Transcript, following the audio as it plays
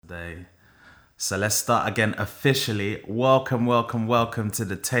day. So let's start again officially. Welcome to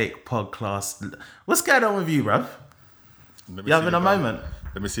the Take Podcast. What's going on with you, bruv? You having a moment?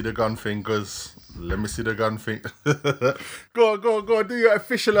 Let me see the gun fingers. Let me see the gun thing. Go on. Do your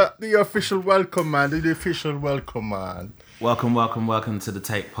official welcome, man. Do the official welcome, man. Welcome to the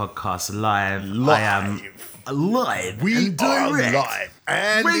Take Podcast live. I am live. We and are direct. live.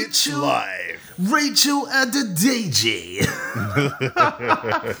 And it's live. Rachel and the DJ.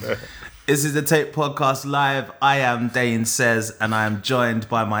 This is the Take Podcast live. I am Dane Says, and I am joined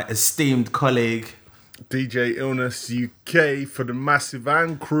by my esteemed colleague DJ Illness UK for the massive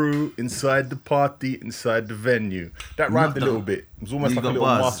and crew inside the party, inside the venue. That rhymed a little bit. It was almost like a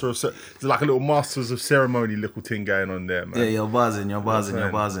little masters of ceremony little thing going on there, man. Yeah, you're buzzing. What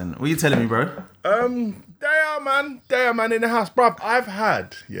are you telling me, bro? They are, man, in the house, bruv. I've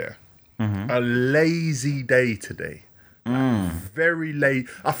had, a lazy day today. Very late.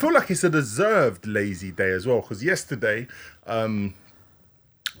 I feel like it's a deserved lazy day as well, because yesterday,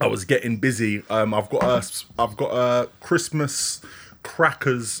 I was getting busy. I've got a Christmas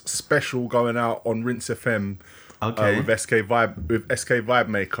crackers special going out on Rinse FM with SK Vibe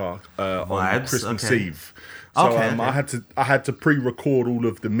Maker on Christmas Eve. So I had to pre-record all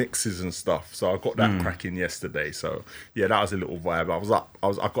of the mixes and stuff. So I got that cracking yesterday. So yeah, that was a little vibe.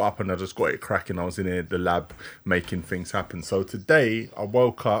 I got up and I just got it cracking. I was in here, the lab, making things happen. So today I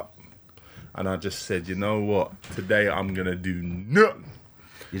woke up and I just said, you know what? Today I'm gonna do nothing.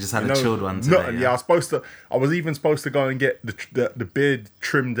 You just had a chilled one today. Yeah, I was even supposed to go and get the beard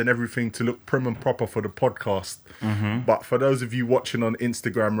trimmed and everything to look prim and proper for the podcast. But for those of you watching on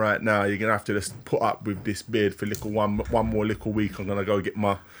Instagram right now, you're gonna have to just put up with this beard for one more little week. I'm gonna go get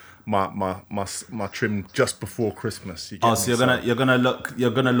my trim just before Christmas. So you're gonna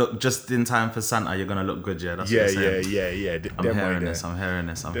look just in time for Santa. You're gonna look good, yeah. That's what you're saying. I'm hearing this,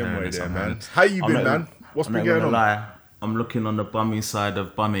 man. How you been, man? What's been going on? Lie. I'm looking on the bummy side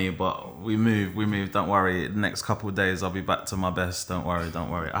of bummy, but we move. Don't worry. The next couple of days, I'll be back to my best. Don't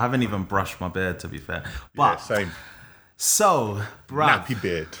worry. I haven't even brushed my beard, to be fair. But, same. So, bruv. Nappy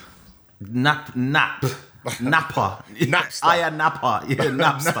beard. Napper. Napster. I am napper. Yeah,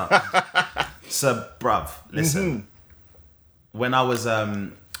 napster. So, bruv, listen. When I was,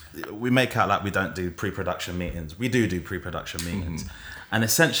 we make out like we don't do pre-production meetings. We do pre-production meetings. And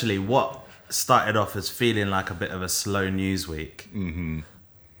essentially what started off as feeling like a bit of a slow news week.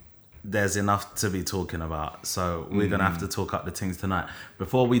 There's enough to be talking about, so we're gonna have to talk up the things tonight.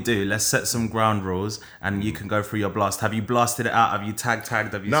 Before we do, let's set some ground rules, and you can go through your blast. Have you blasted it out? Have you tagged?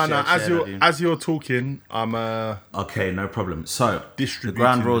 Have you? As you're talking, I'm okay, no problem. So the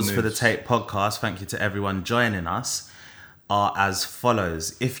ground rules for the Tape Podcast. Thank you to everyone joining us. Are as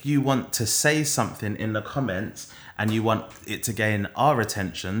follows. If you want to say something in the comments and you want it to gain our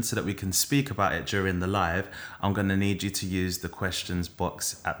attention so that we can speak about it during the live, I'm going to need you to use the questions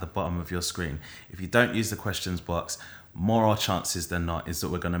box at the bottom of your screen. If you don't use the questions box, more chances than not is that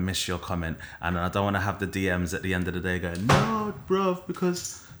we're going to miss your comment, and I don't want to have the DMs at the end of the day going, no, bruv,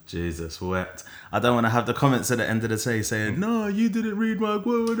 because Jesus wept. I don't want to have the comments at the end of the day saying, no, you didn't read my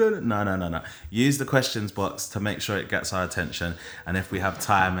quote. No. Use the questions box to make sure it gets our attention. And if we have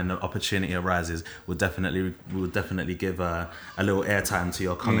time and the opportunity arises, we'll definitely give a little airtime to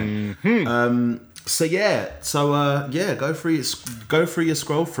your comment. Go through your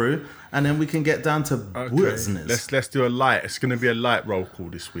scroll through, and then we can get down to business. Let's do a light. It's going to be a light roll call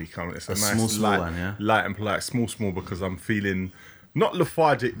this week. It's a nice small one, yeah. Light and polite, small, because I'm feeling not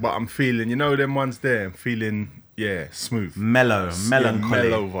lethargic, but I'm feeling, them ones there. I'm feeling, smooth. Melancholy.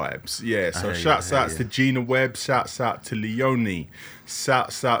 Mellow vibes. Yeah, so shouts out to Gina Webb. Shouts out to Leonie.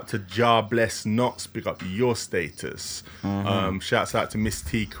 Shouts out to Jar Bless Knots. Pick up your status. Shouts out to Miss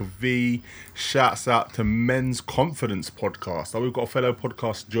T. V. Shouts out to Men's Confidence Podcast. We've got a fellow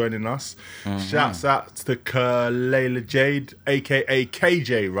podcast joining us. Shouts out to Kaluuya Jade, aka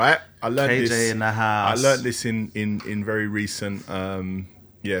KJ, right? I learned KJ this in the house. I learned this in very recent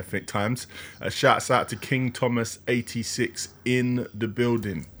times. Shouts out to King Thomas 86 in the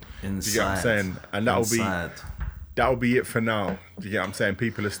building. Inside. Do you get what I'm saying? And that'll be it for now. Do you get what I'm saying?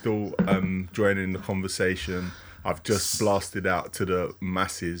 People are still joining the conversation. I've just blasted out to the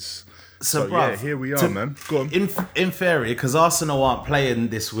masses. So bruv, here we are, man. Go on. In theory, because Arsenal aren't playing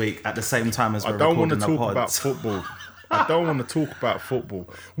this week at the same time as we're recording the pod. I don't want to talk about football. I don't want to talk about football.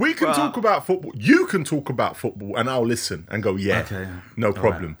 We can talk about football. You can talk about football, and I'll listen and go, no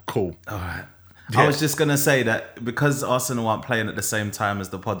problem. Right. Cool. All right. Yeah. I was just going to say that because Arsenal aren't playing at the same time as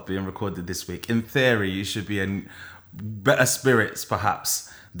the pod being recorded this week, in theory, you should be in better spirits,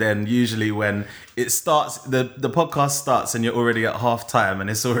 perhaps, than usually when it starts, the podcast starts and you're already at half time and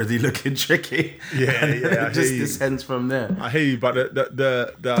it's already looking tricky. Yeah, It just descends from there. I hear you, but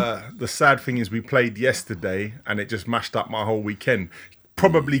the sad thing is we played yesterday and it just mashed up my whole weekend.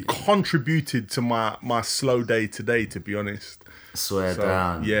 Probably contributed to my slow day today, to be honest. Swear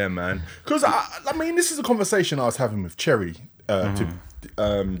down. Yeah, man. Because, I mean, this is a conversation I was having with Cherry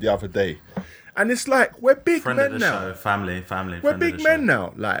the other day. And it's like, we're big Friend men of the now. show, family. We're big men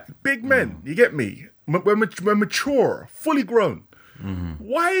now. Like, big men. You get me? We're mature, fully grown.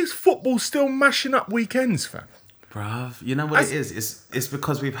 Why is football still mashing up weekends, fam? Bruv, you know what it is? It's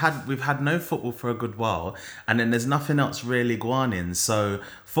because we've had no football for a good while, and then there's nothing else really going in. So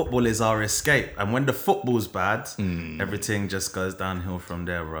football is our escape, and when the football's bad, everything just goes downhill from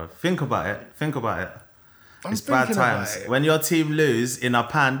there, bruv. Think about it. It's bad times. When your team lose in a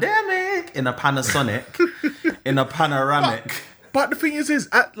pandemic, in a Panasonic, in a panoramic. But the thing is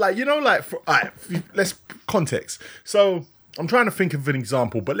let's context. So I'm trying to think of an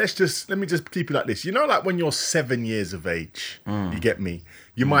example, but let me just keep it like this. You know, like when you're 7 years of age, you get me?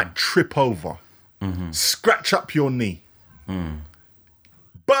 You might trip over, scratch up your knee,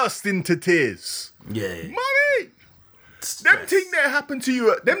 burst into tears. Yeah. Mommy! Them thing that happened to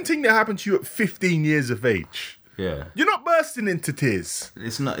you at 15 years of age. Yeah. You're not bursting into tears.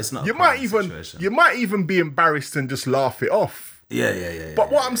 It's not You might even be embarrassed and just laugh it off. Yeah.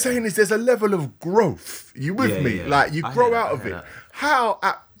 But what I'm saying is there's a level of growth. You with me? Yeah. Like you grow out of it. That. How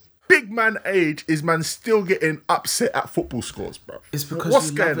at big man age is man still getting upset at football scores, bro? It's because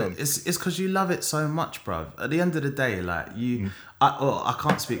what's you going love on? it. It's because you love it so much, bro. At the end of the day, like I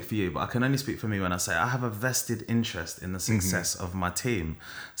can't speak for you, but I can only speak for me when I say I have a vested interest in the success of my team.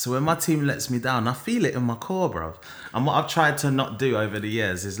 So when my team lets me down, I feel it in my core, bro. And what I've tried to not do over the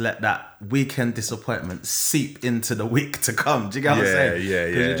years is let that weekend disappointment seep into the week to come. Do you get what I'm saying? Yeah.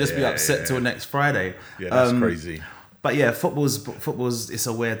 Because you'll just be upset till next Friday. Yeah, that's crazy. But yeah, football's it's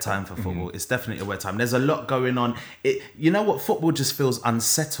a weird time for football. It's definitely a weird time. There's a lot going on. You know what? Football just feels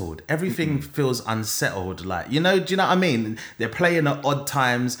unsettled. Everything feels unsettled. Like, do you know what I mean? They're playing at odd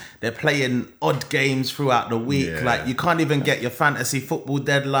times. They're playing odd games throughout the week. Yeah. Like, you can't even get your fantasy football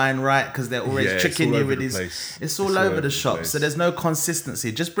deadline right because they're always tricking you with these. It's all over the shop. So there's no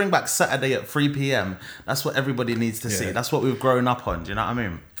consistency. Just bring back Saturday at 3 p.m. That's what everybody needs to see. That's what we've grown up on. Do you know what I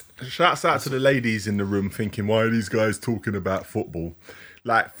mean? Shouts out to the ladies in the room thinking, why are these guys talking about football?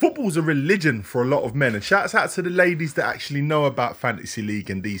 Like, football's a religion for a lot of men. And shouts out to the ladies that actually know about Fantasy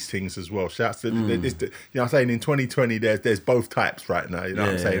League and these things as well. Shouts to, I'm saying in 2020, there's both types right now. You know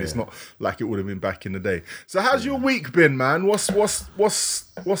what I'm saying? It's not like it would have been back in the day. So how's your week been, man? What's the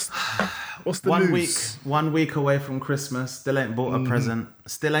news? 1 week away from Christmas. Still ain't bought a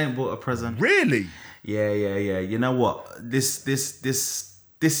present. Really? Yeah. You know what?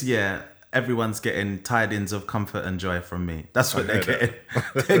 This year, everyone's getting tidings of comfort and joy from me. That's what they're getting.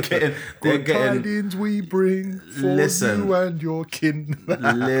 They're getting tidings we bring for you and your kin.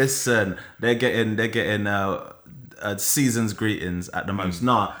 Listen, they're getting season's greetings at the most.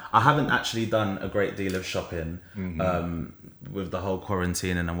 Nah, I haven't actually done a great deal of shopping with the whole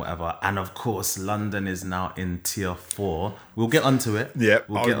quarantine and whatever. And of course, London is now in tier 4. We'll get onto it. Yeah,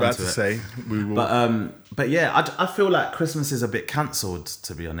 I was about to say we will. But yeah, I feel like Christmas is a bit cancelled,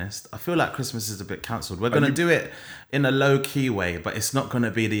 to be honest. I feel like Christmas is a bit cancelled. We're going to do it in a low-key way, but it's not going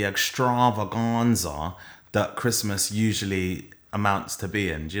to be the extravaganza that Christmas usually amounts to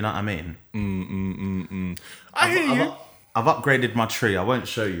being. Do you know what I mean? I hear you. I've upgraded my tree. I won't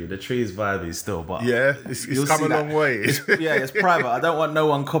show you. The tree is vibey still, but yeah, it's come a long way. It's private. I don't want no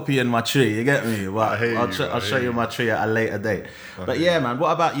one copying my tree. You get me? But I'll show you my tree at a later date. But yeah, man.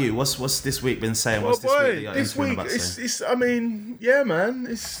 What about you? What's this week been saying? What's this week it's I mean, yeah, man.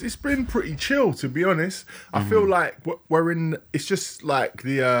 It's been pretty chill, to be honest. I feel like we're in. It's just like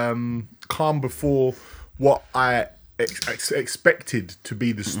the calm before what I expected to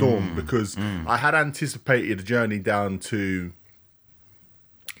be the storm, because I had anticipated a journey down to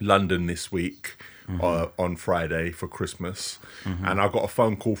London this week on Friday for Christmas, and I got a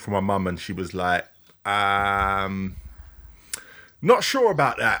phone call from my mum, and she was like, not sure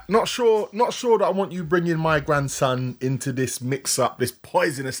about that. Not sure that I want you bringing my grandson into this mix-up, this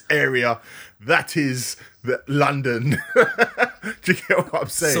poisonous area that is London. Do you get what I'm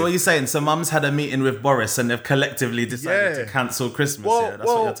saying? So what are you saying? So mum's had a meeting with Boris and they've collectively decided to cancel Christmas. That's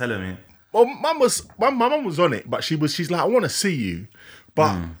what you're telling me. Well, my mum was on it, but she's like, I want to see you,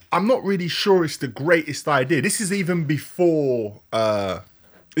 but I'm not really sure it's the greatest idea. This is even before.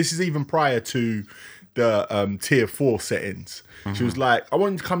 This is even prior to the tier 4 settings. She was like, I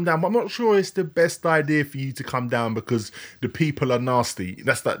want you to come down, but I'm not sure it's the best idea for you to come down because the people are nasty.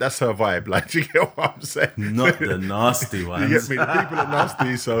 That's her vibe. Like, do you get what I'm saying? Not the nasty ones. You get me? The people are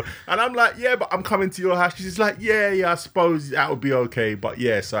nasty. So, and I'm like, yeah, but I'm coming to your house. She's like, yeah, I suppose that would be okay. But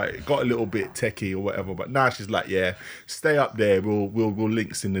yeah, so it got a little bit techie or whatever. But now she's like, yeah, stay up there. We'll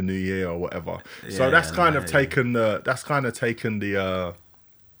links in the new year or whatever. So that's kind of taken the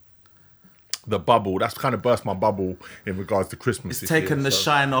bubble. That's kind of burst my bubble in regards to Christmas. It's taken the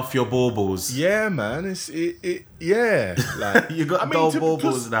shine off your baubles. Yeah, man. Yeah. Like, you got dull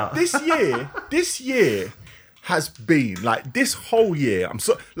baubles now. This year has been like this whole year.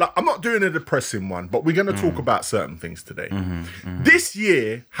 I'm not doing a depressing one, but we're going to talk about certain things today. This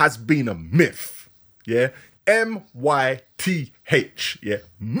year has been a myth. Yeah, MYTH. Yeah,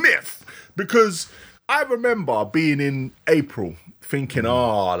 myth. Because I remember being in April. Thinking,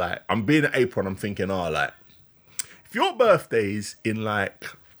 I'm being in April and I'm thinking, if your birthday's in like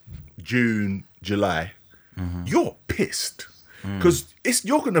June, July, you're pissed. Because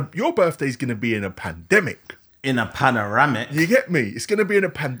your birthday's gonna be in a pandemic. In a panoramic. You get me? It's gonna be in a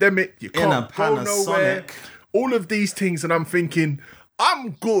pandemic. You can't go nowhere. All of these things, and I'm thinking,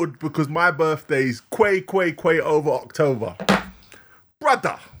 I'm good because my birthday's quay over October.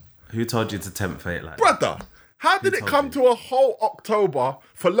 Brother. Who told you to tempt fate like that? Brother. How did it come to a whole October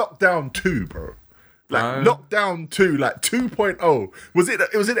for lockdown 2, bro? Like lockdown 2, like 2.0. Was it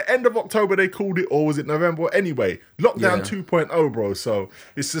the end of October they called it, or was it November? Anyway, lockdown 2.0, bro. So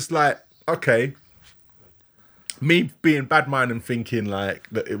it's just like, okay, me being bad mind and thinking like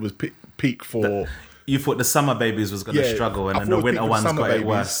that it was peak for. You thought the summer babies was gonna struggle, and then the winter ones got it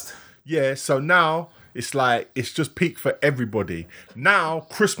worst. Yeah, so now it's like it's just peak for everybody. Now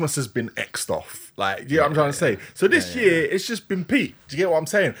Christmas has been X'd off. Like, you know what I'm trying to say? So this year, it's just been peak. Do you get what I'm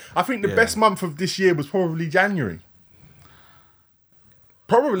saying? I think the best month of this year was probably January.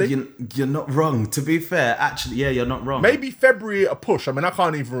 Probably. You're not wrong. To be fair, actually, you're not wrong. Maybe February a push. I mean, I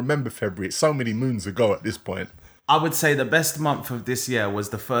can't even remember February. It's so many moons ago at this point. I would say the best month of this year was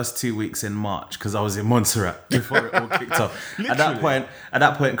the first 2 weeks in March because I was in Montserrat before it all kicked off. At that point,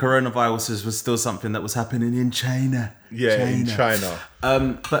 coronavirus was still something that was happening in China. Yeah, in China.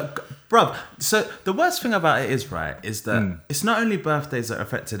 But, bruv, so the worst thing about it is that it's not only birthdays that are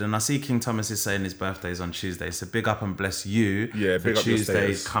affected, and I see King Thomas is saying his birthday's on Tuesday, so big up and bless you for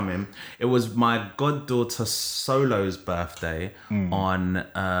Tuesday coming. It was my goddaughter Solo's birthday on,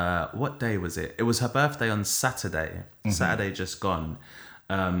 what day was it? It was her birthday on Saturday just gone.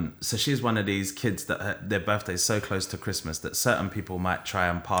 So she's one of these kids that their birthday is so close to Christmas that certain people might try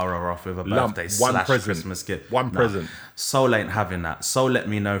and par her off with a birthday / Christmas gift. One present. Soul ain't having that. Soul let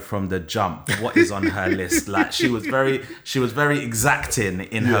me know from the jump what is on her list. Like she was very exacting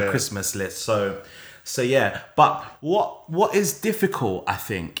in her Christmas list. So yeah. But what is difficult, I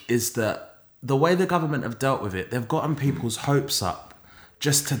think, is that the way the government have dealt with it, they've gotten people's hopes up.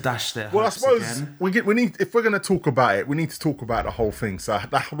 Just to dash their hopes again. we need, if we're going to talk about it, we need to talk about the whole thing. So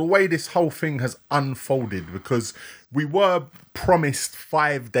the way this whole thing has unfolded, because we were promised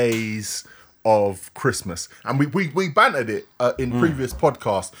 5 days of Christmas, and we bantered it in previous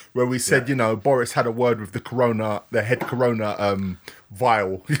podcasts where we said, Boris had a word with the head corona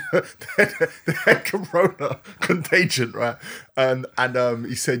vial, the head corona contagion, right? And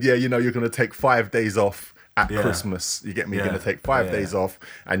he said, you're going to take 5 days off at Christmas. You get me? You're going to take 5 days off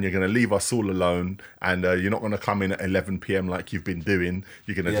and you're going to leave us all alone, and you're not going to come in at 11 p.m. like you've been doing.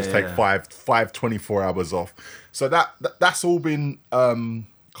 You're going to just take five 24 hours off. So that's all been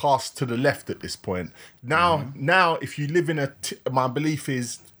cast to the left at this point. Now if you live in my belief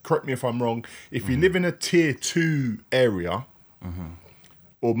is, correct me if I'm wrong, if you live in a tier 2 area,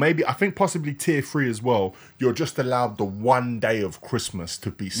 or maybe I think possibly tier 3 as well, you're just allowed the 1 day of Christmas to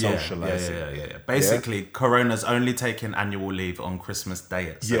be socialising. Yeah. Basically, Corona's only taking annual leave on Christmas Day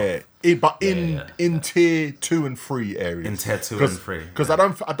itself. In tier 2 and 3 areas. In tier 2 and 3. Because I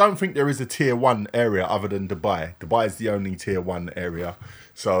don't think there is a tier 1 area other than Dubai. Dubai is the only tier 1 area.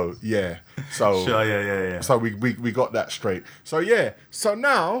 So yeah. So sure, So we got that straight. So yeah. So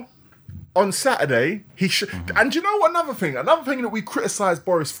now, on Saturday, he should. And you know what? Another thing that we criticised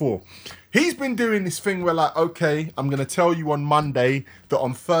Boris for, he's been doing this thing where like, okay, I'm gonna tell you on Monday that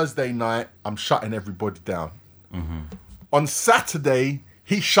on Thursday night I'm shutting everybody down. On Saturday,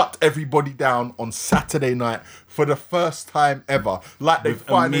 He shut everybody down on Saturday night for the first time ever. Like they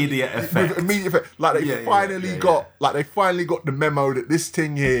finally immediate effect. Like they finally got the memo that this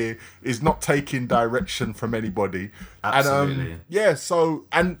thing here is not taking direction from anybody. Absolutely. And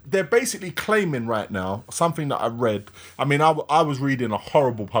and they're basically claiming right now something that I read. I mean, I was reading a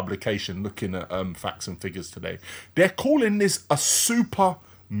horrible publication looking at facts and figures today. They're calling this a super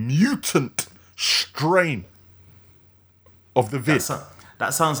mutant strain of the vid.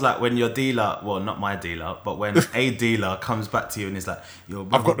 That sounds like when your dealer, well, not my dealer, but when a dealer comes back to you and is like, "Yo,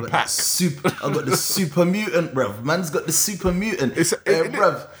 bro, I've got the pack. I've got the super mutant, bruv. Man's got the super mutant.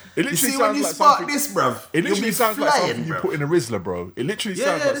 Bruv. It You literally see when sounds you like spark something- this, bruv. It literally you'll be sounds like flying, something you bruv. put in a Rizzler, bro. It literally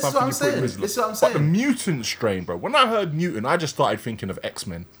sounds like this is something what you put in I'm a saying. Rizzler. This is what I'm But the saying. mutant strain, bro. When I heard mutant, I just started thinking of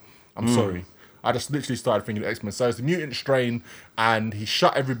X-Men. I'm sorry. I just literally started thinking of X-Men. So it's the mutant strain, and he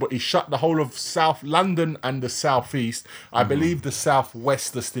shut everybody. He shut the whole of South London and the Southeast. I believe the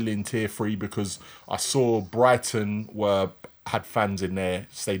Southwest are still in tier 3 because I saw Brighton had fans in their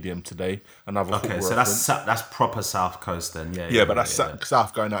stadium today. Another Okay, football so reference. that's proper South Coast then. Yeah, but that's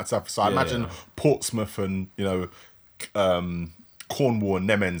South going out south. So I imagine yeah. Portsmouth and Cornwall and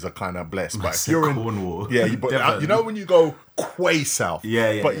them ends are kind of blessed. But if said you're in Cornwall. but Devon. you know when you go quay south.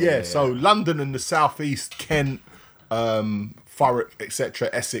 Yeah, So London and the southeast, Kent, Thurrock, etc.,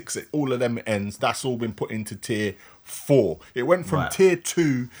 Essex, all of them ends. That's all been put into tier 4. It went from tier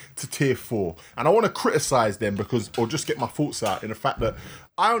 2 to tier 4, and I want to criticise them or just get my thoughts out in the fact that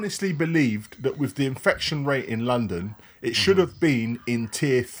I honestly believed that with the infection rate in London, it should have been in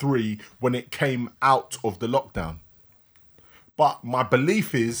tier 3 when it came out of the lockdown. But my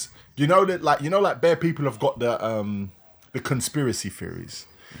belief is, like bare people have got the conspiracy theories.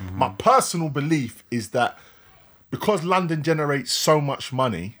 My personal belief is that because London generates so much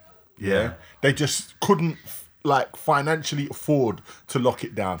money, they just couldn't financially afford to lock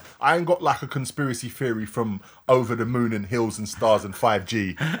it down. I ain't got like a conspiracy theory from over the moon and hills and stars and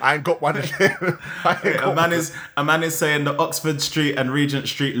 5G. I ain't got one of them. A man is saying the Oxford Street and Regent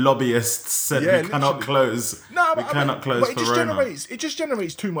Street lobbyists said we cannot close. We cannot close it Corona. It just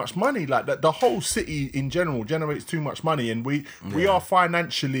generates too much money. Like the whole city in general generates too much money, and we are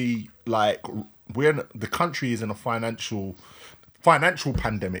financially the country is in a financial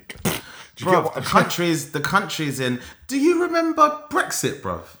pandemic. Bro, the country's in. Do you remember Brexit,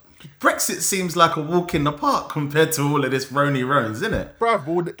 bruv? Brexit seems like a walk in the park compared to all of this Rony Rones, isn't it? Bruv,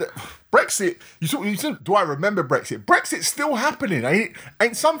 Brexit, you said, do I remember Brexit? Brexit's still happening.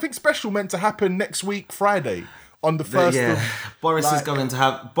 Ain't something special meant to happen next week, Friday? On the 1st of...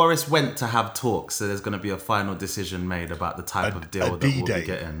 Boris went to have talks, so there's going to be a final decision made about the type of deal that we'll be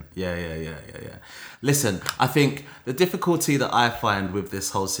getting. Yeah. Listen, I think the difficulty that I find with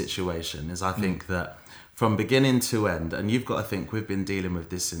this whole situation is I think that from beginning to end, and you've got to think we've been dealing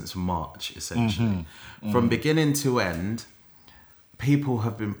with this since March, essentially. From beginning to end, people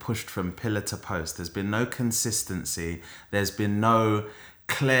have been pushed from pillar to post. There's been no consistency. There's been no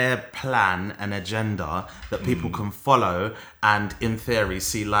clear plan and agenda that people can follow and in theory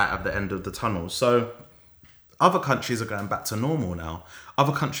see light at the end of the tunnel. So other countries are going back to normal now.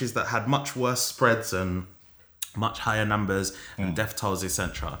 Other countries that had much worse spreads and much higher numbers and death tolls,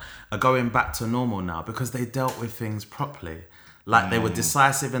 etc., are going back to normal now because they dealt with things properly. They were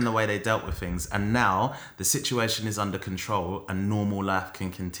decisive in the way they dealt with things, and now the situation is under control and normal life can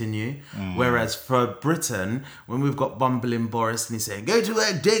continue. Whereas for Britain, when we've got bumbling Boris and he's saying, go to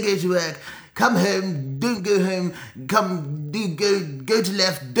work, don't go to work, come home, don't go home, go to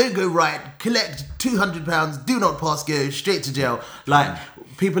left, don't go right, collect £200, do not pass go, straight to jail.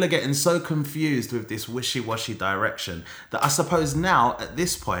 People are getting so confused with this wishy-washy direction that I suppose now, at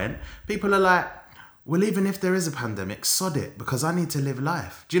this point, people are like, well, even if there is a pandemic, sod it, because I need to live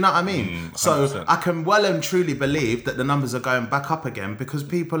life. Do you know what I mean? 100%. So I can well and truly believe that the numbers are going back up again because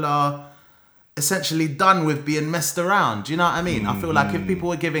people are essentially done with being messed around. Do you know what I mean? I feel like if people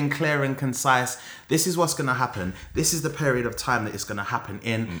were giving clear and concise, this is what's going to happen, this is the period of time that it's going to happen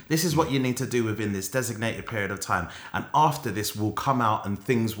in, this is what you need to do within this designated period of time, and after this will come out and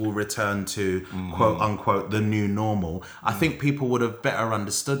things will return to quote unquote the new normal. I think people would have better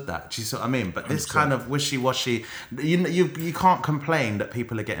understood that. Do you see what I mean? But this 100%. Kind of wishy-washy, you can't complain that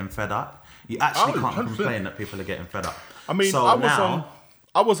people are getting fed up. You actually can't 100%. Complain that people are getting fed up. I mean, so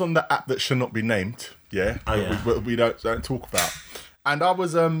I was on the app that should not be named. We don't talk about. And I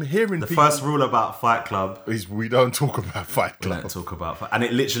was hearing the first rule about Fight Club is we don't talk about Fight Club. We don't talk about Fight, and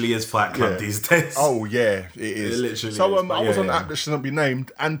it literally is Fight Club these days. Oh yeah, it is. It literally so is. I was on the app that should not be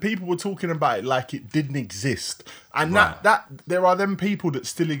named, and people were talking about it like it didn't exist. And that there are them people that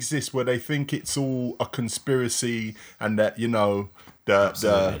still exist where they think it's all a conspiracy and that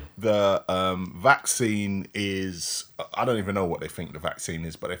The vaccine is, I don't even know what they think the vaccine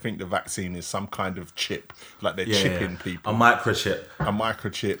is, but they think the vaccine is some kind of chip, like they're chipping people. A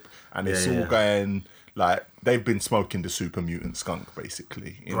microchip. And it's all going, like, they've been smoking the super mutant skunk,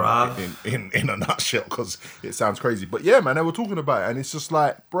 basically, in a nutshell, because it sounds crazy. But yeah, man, they were talking about it, and it's just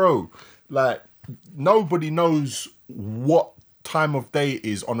like, bro, like, nobody knows what time of day it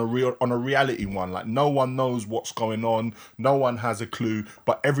is on a reality one. Like, no one knows what's going on, no one has a clue,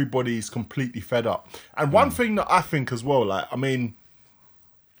 but everybody's completely fed up. And one thing that I think as well, like, I mean,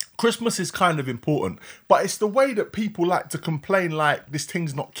 Christmas is kind of important, but it's the way that people like to complain, like, this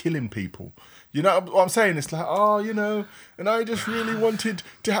thing's not killing people. You know what I'm saying? It's like, oh, you know, and I just really wanted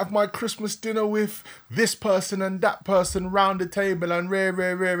to have my Christmas dinner with this person and that person round the table and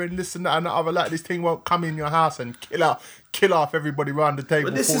and listen and other, like, this thing won't come in your house and kill off everybody round the table.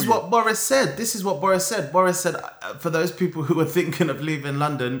 But this is what Boris said. Boris said, for those people who are thinking of leaving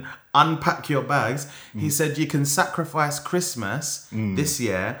London, unpack your bags. He said you can sacrifice Christmas this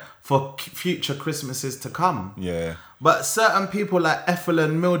year for future Christmases to come. Yeah. But certain people like Ethel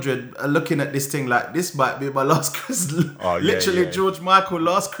and Mildred are looking at this thing like, this might be my last Christmas. George Michael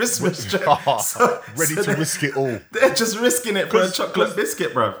last Christmas trip. Ready to risk it all. They're just risking it for a chocolate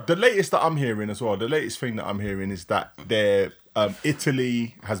biscuit, bro. The latest that I'm hearing as well, the latest thing that I'm hearing is that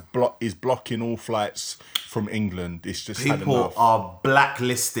Italy is blocking all flights from England. It's just people are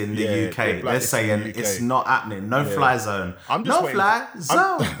blacklisting the UK. They're saying it's not happening. No fly zone. No fly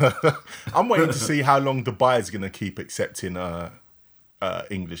zone. I'm waiting to see how long Dubai is going to keep accepting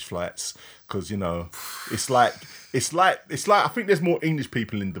English flights, because, you know, it's like I think there's more English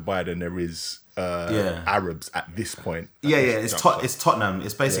people in Dubai than there is Arabs at this point. It's Tottenham.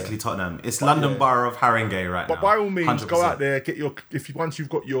 It's basically Tottenham. It's London Borough of Haringey right now. But by all means, 100%. Go out there, get once you've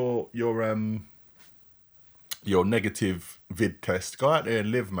got your negative vid test, go out there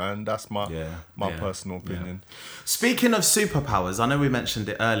and live, man. That's my personal opinion. Speaking of superpowers, I know we mentioned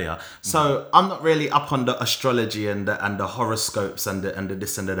it earlier. So I'm not really up on the astrology and the horoscopes and the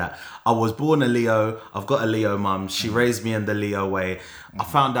this and the that. I was born a Leo. I've got a Leo mum. She raised me in the Leo way. I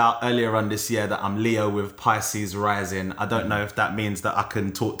found out earlier on this year that I'm Leo with Pisces rising. I don't know if that means that I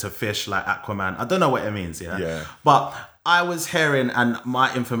can talk to fish like Aquaman. I don't know what it means, But I was hearing, and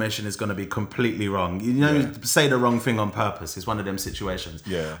my information is going to be completely wrong. You know, say the wrong thing on purpose. It's one of them situations.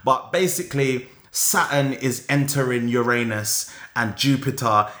 Yeah. But basically, Saturn is entering Uranus and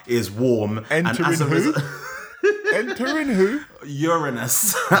Jupiter is warm. Entering who? Entering who?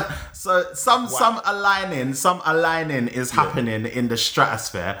 Uranus. So some aligning is happening in the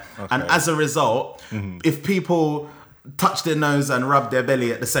stratosphere. Okay. And as a result, if people touch their nose and rub their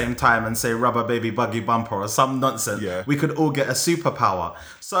belly at the same time and say rubber baby buggy bumper or some nonsense, we could all get a superpower.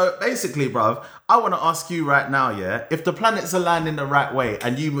 So basically, bruv, I want to ask you right now, if the planets align in the right way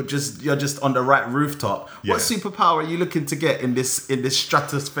and you're just on the right rooftop, what superpower are you looking to get in this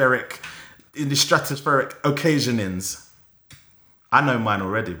stratospheric occasionings? I know mine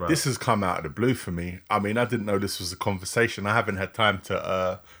already, bro. This has come out of the blue for me. I mean, I didn't know this was a conversation. I haven't had time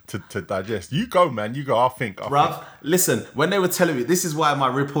to digest. You go, man. You go. I'll think. Bruv, listen, when they were telling me, this is why my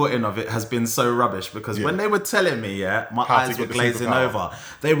reporting of it has been so rubbish, because when they were telling me, my eyes were glazing over.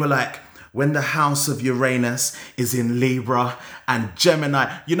 They were like, when the house of Uranus is in Libra and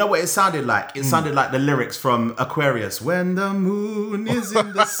Gemini. You know what it sounded like? It sounded like the lyrics from Aquarius. When the moon is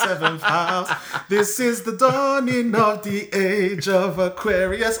in the 7th house, this is the dawning of the age of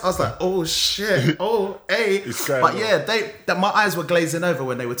Aquarius. I was like, oh shit, oh hey. But my eyes were glazing over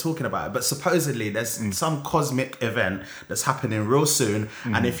when they were talking about it. But supposedly there's some cosmic event that's happening real soon.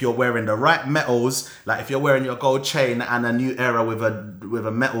 And if you're wearing the right metals, like if you're wearing your gold chain and a new era with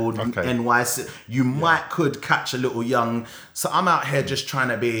a metal NYC, you could catch a little young. So I'm out here just trying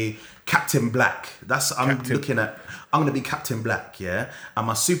to be Captain Black. I'm going to be Captain Black, And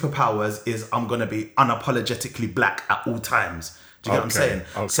my superpowers is I'm going to be unapologetically black at all times. Do you get what I'm saying?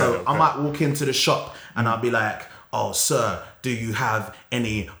 I might walk into the shop and I'll be like, oh, sir, do you have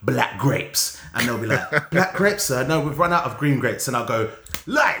any black grapes? And they'll be like, black grapes, sir? No, we've run out of green grapes. And I'll go,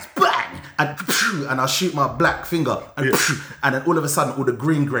 lights, bang! And I'll shoot my black finger. And then all of a sudden, all the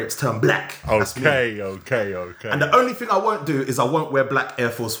green grapes turn black. Okay. And the only thing I won't do is I won't wear black Air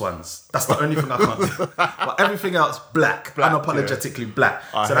Force Ones. That's the only thing I can't do. But everything else, black unapologetically black.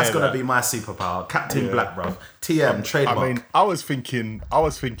 So that's going to be my superpower. Captain Black, bro. TM, trademark. I mean, I was thinking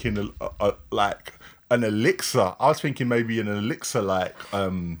like an elixir. I was thinking maybe an elixir like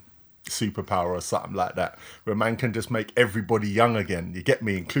superpower or something like that, where man can just make everybody young again. You get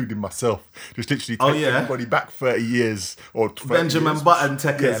me, including myself. Just literally take everybody back 30 years or 30 Benjamin years. Button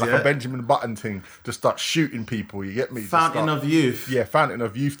techers, like a Benjamin Button thing. Just start shooting people. You get me? Fountain of youth. Yeah, fountain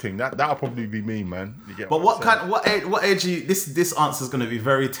of youth thing. That'll probably be me, man. You get but what age are you? This answer is going to be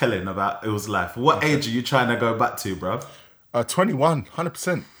very telling about Ill's life. What age are you trying to go back to, bro? 21,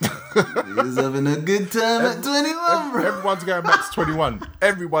 100%. He's having a good time at 21, bro. Everyone's going back to 21.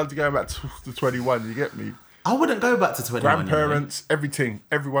 Everyone's going back to 21. You get me? I wouldn't go back to 21. Grandparents, everything.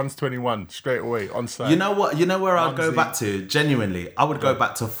 Everyone's 21 straight away on site. You know what? You know where I'd go back to? Genuinely, I would go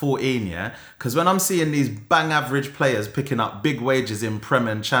back to 14, yeah? Because when I'm seeing these bang average players picking up big wages in Prem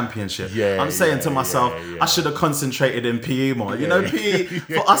and Championship, I'm saying to myself, I should have concentrated in PE more. You know, PE,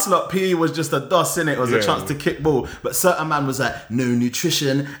 for us lot, PE was just a DOS, innit? It was a chance to kick ball. But certain man was like, no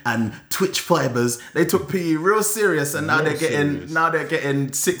nutrition and twitch fibres. They took PE real serious, and now they're getting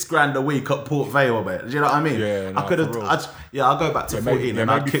 $6,000 a week at Port Vale, mate. Do you know what I mean? Yeah, I could have. I'll go back to 14 and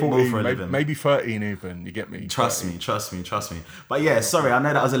I'd kick 14, ball for a living. Maybe 13 even. You get me? Trust me. But yeah, sorry, I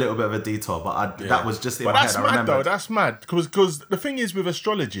know that was a little bit of a detour, but that was just in my head. I remember. That's mad. Because the thing is with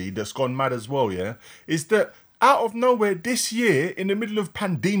astrology that's gone mad as well, yeah, is that out of nowhere this year, in the middle of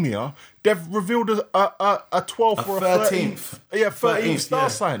pandemia, they've revealed a 12th or a 13th. Yeah, 13th star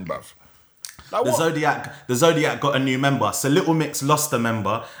sign, bruv. Like the Zodiac got a new member. So Little Mix lost a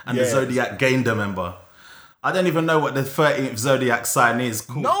member and the Zodiac gained a member. I don't even know what the 13th Zodiac sign is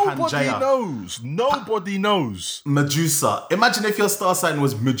called. Nobody knows. Medusa. Imagine if your star sign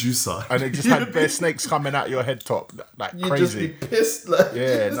was Medusa. And it just had bare snakes coming out your head top. Like You'd crazy. Just be pissed. Like.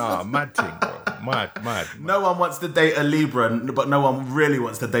 Yeah, mad thing, bro. Mad. No one wants to date a Libran, but no one really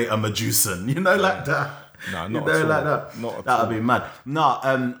wants to date a Medusan. You know, like that. No, not at all. Like that. That would be mad. No,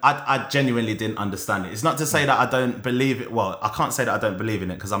 I genuinely didn't understand it. It's not to say that I don't believe it. Well, I can't say that I don't believe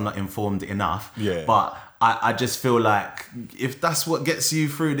in it because I'm not informed enough. Yeah. But I just feel like if that's what gets you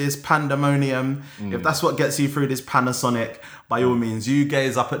through this pandemonium, if that's what gets you through this Panasonic, by all means, you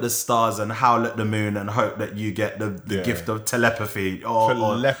gaze up at the stars and howl at the moon and hope that you get the gift of telepathy. Or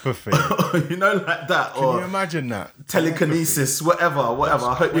you know, like that. Can you imagine that? Telekinesis, whatever.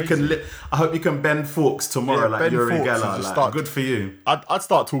 I hope you can. I hope you can bend forks tomorrow, like Yuri Geller. Like, good for you. I'd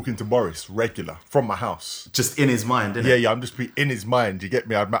start talking to Boris regular from my house, just in his mind. Innit? Yeah. I'm just in his mind. You get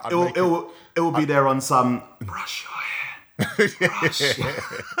me? It will be there on some. Brush your hair.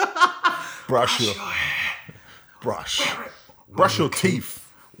 Brush your hair. Brush your teeth.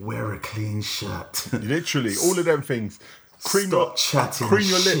 Wear a clean shirt. Literally, all of them things. Cream your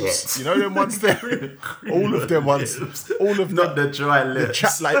lips. You know them ones there? All of them ones. Not the dry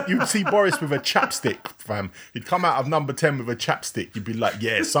lips. Like you'd see Boris with a chapstick, fam. He'd come out of number 10 with a chapstick. You'd be like,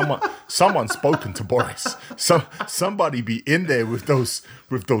 yeah, someone's spoken to Boris. Somebody be in there with those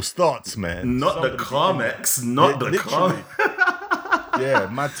thoughts, man. Not the Carmex. Not the Carmex. Yeah,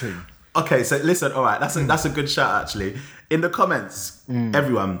 mad thing. Okay, so listen, all right, that's a good shout actually. In the comments,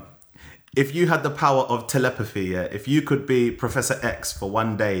 everyone, if you had the power of telepathy, yeah, if you could be Professor X for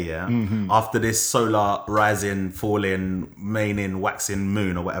one day, yeah, after this solar rising, falling, waning, waxing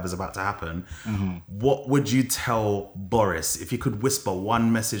moon or whatever's about to happen, what would you tell Boris? If you could whisper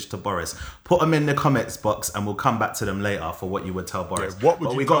one message to Boris, put them in the comments box and we'll come back to them later for what you would tell Boris. Yeah, what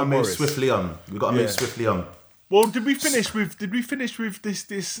would you tell Boris? Move swiftly on. We got to move swiftly on. Well, did we finish with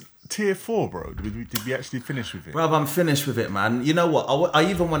this tier 4, bro? Did we actually finish with it? Bro, I'm finished with it, man. You know what? I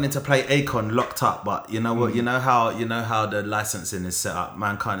even wanted to play Akon Locked Up, but you know what? You know how the licensing is set up.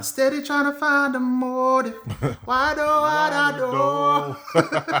 Man, kind of steady trying to find a motive. Why do?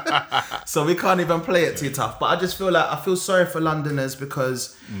 So we can't even play it too tough. But I just feel like I feel sorry for Londoners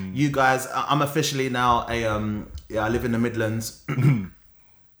because you guys. I'm officially now I live in the Midlands.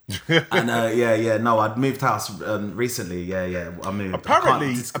 And I'd moved house recently. I moved.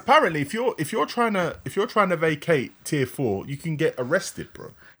 Apparently, if you're trying to vacate tier 4, you can get arrested,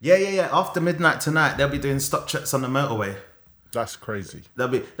 bro. Yeah. After midnight tonight, they'll be doing stop checks on the motorway. That's crazy.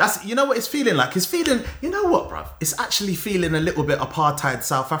 You know what it's feeling like? It's feeling, you know what, bruv? It's actually feeling a little bit apartheid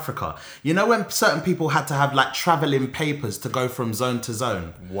South Africa. You know when certain people had to have like travelling papers to go from zone to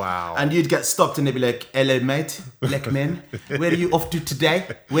zone? Wow. And you'd get stopped and they'd be like, hello mate, black man, where are you off to today?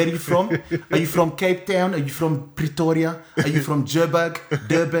 Where are you from? Are you from Cape Town? Are you from Pretoria? Are you from Joburg?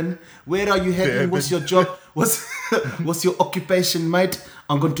 Durban? Where are you heading? What's your job? What's your occupation, mate?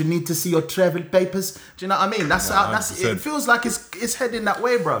 I'm going to need to see your travel papers. Do you know what I mean? That's it. Feels like it's heading that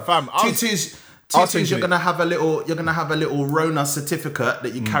way, bro. Fam, T2s, you're gonna have a little Rona certificate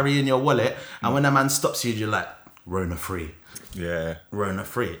that you carry in your wallet, and when a man stops you, you're like, Rona free. Yeah. Rona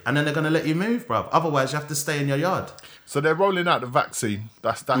free. And then they're going to let you move, bruv. Otherwise, you have to stay in your yard. So they're rolling out the vaccine.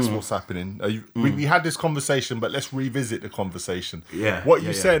 That's what's happening. We had this conversation, but let's revisit the conversation. Yeah. What are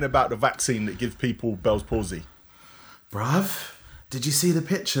you saying about the vaccine that gives people Bell's palsy? Bruv, did you see the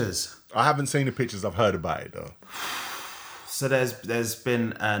pictures? I haven't seen the pictures. I've heard about it, though. So there's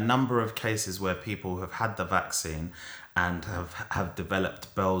been a number of cases where people have had the vaccine and have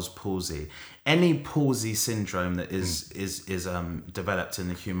developed Bell's palsy. Any palsy syndrome that is developed in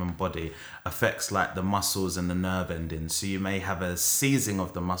the human body affects like the muscles and the nerve endings. So you may have a seizing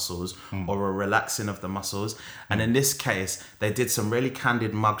of the muscles or a relaxing of the muscles. And in this case, they did some really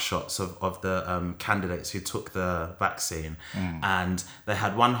candid mugshots of the candidates who took the vaccine. And they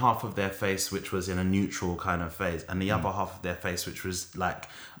had one half of their face which was in a neutral kind of phase, and the other half of their face which was like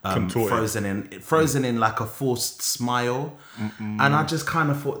frozen in like a forced smile. And I just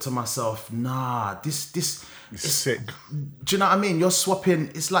kind of thought to myself, nah, this it's sick. Do you know what I mean?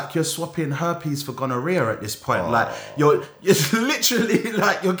 It's like you're swapping herpes for gonorrhea at this point. Like it's literally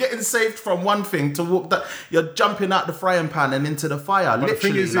like you're getting saved from one thing to walk that you're jumping out the frying pan and into the fire. But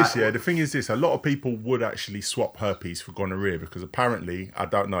literally, the thing is this, a lot of people would actually swap herpes for gonorrhea because apparently, I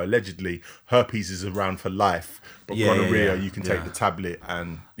don't know, allegedly herpes is around for life, but gonorrhea you can take the tablet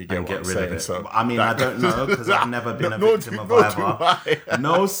and you get what I'm saying. So I mean, I don't know because I've never been a victim of either.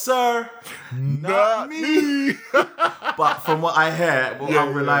 No, sir, not me. But from what I hear,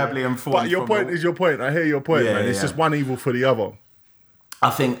 I'm reliably informed. But your point is your point. I hear your point, man. It's just one evil for the other.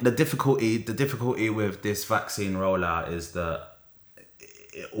 I think the difficulty with this vaccine rollout is that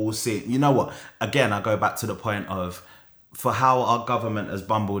it all seems. You know what? Again, I go back to the point of for how our government has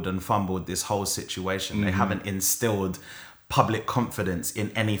bumbled and fumbled this whole situation. They haven't instilled public confidence in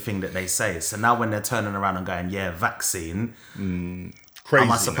anything that they say. So now when they're turning around and going, vaccine. Crazy,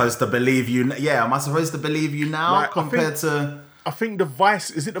 am I supposed to believe you? Yeah, am I supposed to believe you now like, I think the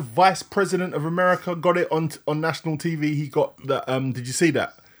vice president of America got it on national TV. He got the did you see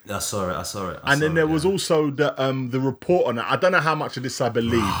that? I saw it. And then there was also the report on it. I don't know how much of this I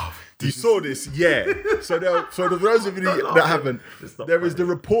believe. You saw this, yeah. So for those of you that haven't, there is the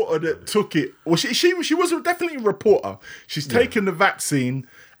reporter that took it. Well, she was definitely a reporter. She's taken the vaccine,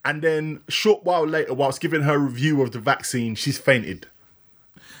 and then a short while later, whilst giving her review of the vaccine, she's fainted.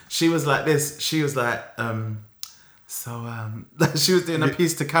 She was like this. She was like, she was doing a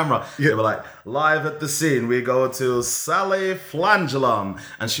piece to camera. Yeah. They were like, live at the scene, we go to Sally Flangellum.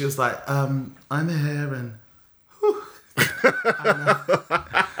 And she was like, I'm here and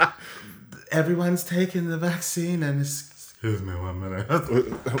everyone's taking the vaccine and excuse me 1 minute.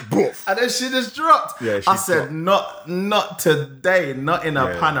 And then she just dropped. Yeah, I said, not today, not in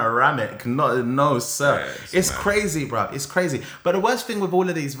a panoramic. No, sir. Yeah, it's crazy, bro. It's crazy. But the worst thing with all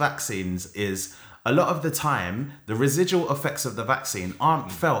of these vaccines is a lot of the time, the residual effects of the vaccine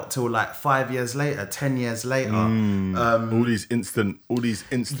aren't felt till like 5 years later, 10 years later. All these instant.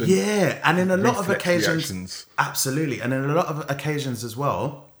 Yeah, and in a lot of occasions, reactions. Absolutely, and in a lot of occasions as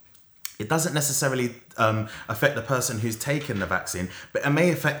well, it doesn't necessarily affect the person who's taken the vaccine, but it may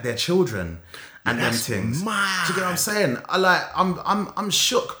affect their children and them things. Mad. Do you get what I'm saying? I'm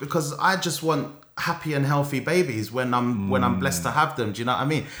shook because I just want happy and healthy babies when I'm blessed to have them. Do you know what I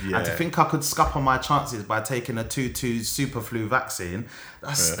mean? Yeah. And to think I could scupper my chances by taking a 2-2 super flu vaccine,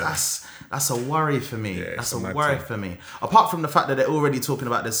 that's a worry for me. Yeah, that's a worry for me. Apart from the fact that they're already talking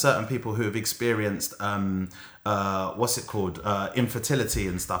about there's certain people who have experienced infertility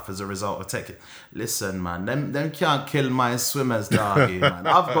and stuff as a result of taking. Listen, man, them can't kill my swimmers, doggy, man.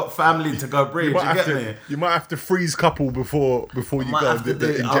 I've got family to go breed. You get me? You might have to freeze couple before you go and do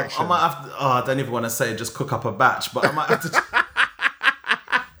the injection. I might have to. I don't even want to say just cook up a batch, but I might have to.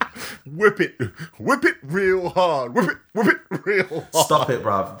 Whip it real hard. Whip it real hard. Stop it,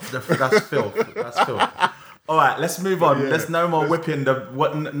 bruv. That's filth. That's filth. All right, let's move on. Let's whipping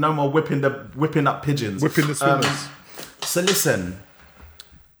up pigeons. Whipping the swimmers. So listen,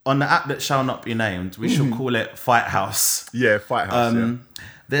 on the app that shall not be named, we shall call it Fight House. Yeah, Fight House.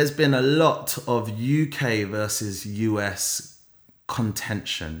 There's been a lot of UK versus US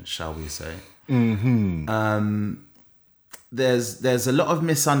contention, shall we say? There's a lot of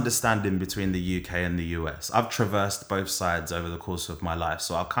misunderstanding between the UK and the US. I've traversed both sides over the course of my life,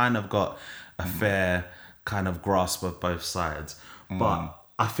 so I've kind of got a fair kind of grasp of both sides. But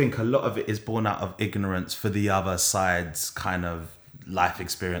I think a lot of it is born out of ignorance for the other side's kind of life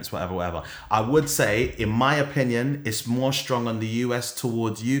experience, whatever. I would say, in my opinion, it's more strong on the US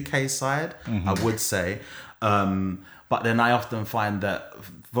towards UK side, I would say. But then I often find that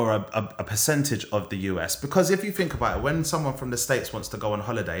for a percentage of the US. Because if you think about it, when someone from the States wants to go on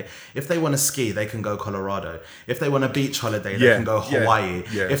holiday, if they want to ski, they can go Colorado. If they want a beach holiday, they can go Hawaii.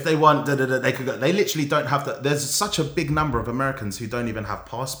 Yeah. If they want they can go. They literally don't have to. There's such a big number of Americans who don't even have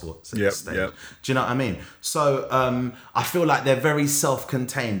passports at this stage. Do you know what I mean? So I feel like they're very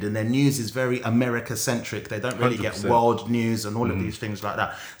self-contained and their news is very America-centric. They don't really 100%. Get world news and all of these things like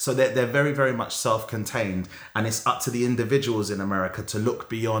that. So they're very, very much self-contained, and it's up to the individuals in America to look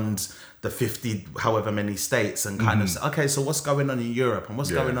beyond the 50 however many states and kind of say, okay, so what's going on in Europe and what's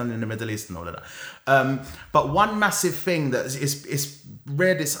going on in the Middle East and all of that. But one massive thing that is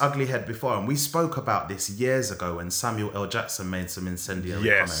reared its ugly head before, and we spoke about this years ago when Samuel L. Jackson made some incendiary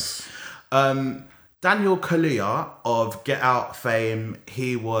comments. Daniel Kaluuya of Get Out fame,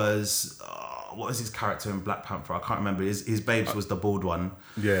 he was what was his character in Black Panther? I can't remember. His babes was the bald one.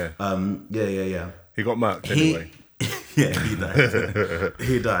 Yeah. Yeah. He got murked anyway. Yeah, he died.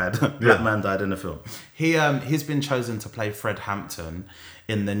 He died. Black man died in the film. He's been chosen to play Fred Hampton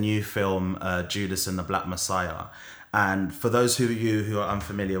in the new film Judas and the Black Messiah. And for those of you who are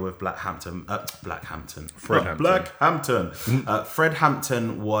unfamiliar with Fred Hampton. Fred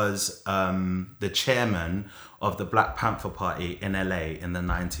Hampton was the chairman of the Black Panther Party in LA in the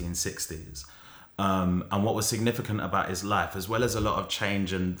 1960s. And what was significant about his life, as well as a lot of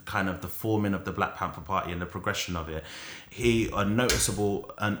change and kind of the forming of the Black Panther Party and the progression of it, a notable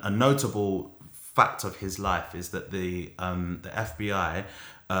fact of his life is that the FBI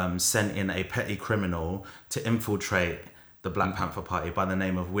sent in a petty criminal to infiltrate the Black Panther Party by the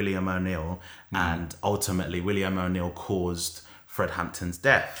name of William O'Neill, and ultimately William O'Neill caused Fred Hampton's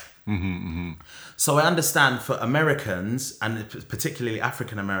death. So I understand for Americans, and particularly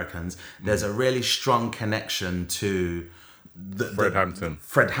African Americans, there's a really strong connection to Fred Hampton.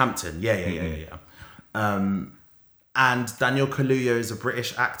 Fred Hampton, yeah. And Daniel Kaluuya is a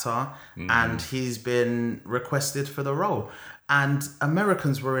British actor, and he's been requested for the role. And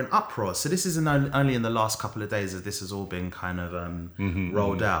Americans were in uproar. So this isn't only in the last couple of days that this has all been kind of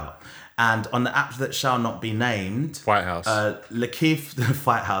rolled out. And on the app that shall not be named, White House, Lakeith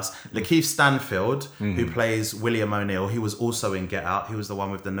Stanfield, who plays William O'Neill, he was also in Get Out. He was the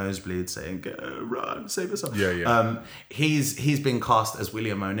one with the nosebleed saying, "Run, save us!" He's been cast as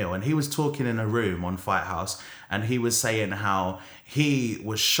William O'Neill, and he was talking in a room on White House, and he was saying how he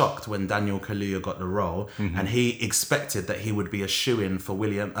was shocked when Daniel Kaluuya got the role, and he expected that he would be a shoo-in for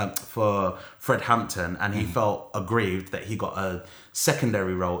Fred Hampton, and he felt aggrieved that he got a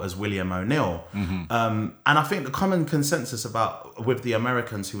secondary role as William O'Neill. And I think the common consensus with the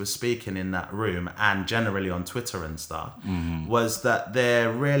Americans who were speaking in that room and generally on Twitter and stuff was that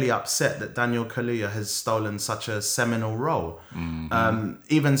they're really upset that Daniel Kaluuya has stolen such a seminal role.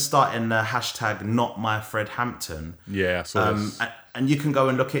 Even starting the hashtag #NotMyFredHampton. Yeah, I saw this. And you can go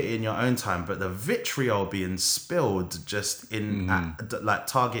and look at it in your own time, but the vitriol being spilled just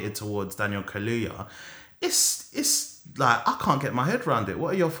targeted towards Daniel Kaluuya, it's like, I can't get my head around it.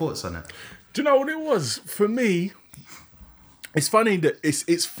 What are your thoughts on it? Do you know what it was? For me, it's funny that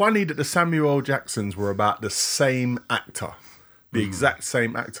the Samuel L. Jacksons were about the same actor. The exact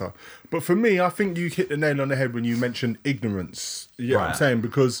same actor. But for me, I think you hit the nail on the head when you mentioned ignorance. You know what I'm saying?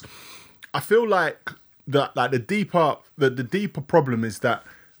 Because I feel like the deeper problem is that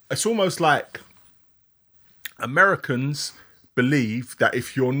it's almost like Americans believe that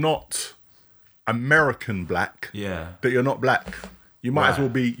if you're not American black, that you're not black. You might as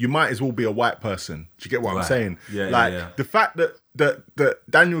well be a white person. Do you get what I'm saying? The fact that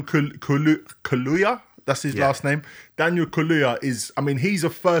Daniel Kaluuya, that's his last name. Daniel Kaluuya he's a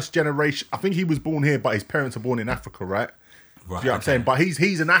first generation. I think he was born here, but his parents are born in Africa, right? Do you know what I'm saying? But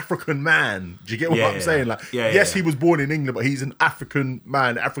he's an African man. Do you get what I'm saying? Like, he was born in England, but he's an African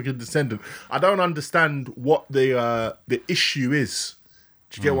man, African descendant. I don't understand what the issue is.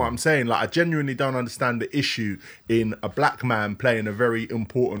 Do you get what I'm saying? Like, I genuinely don't understand the issue in a black man playing a very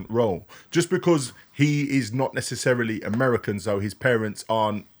important role. Just because he is not necessarily American, so his parents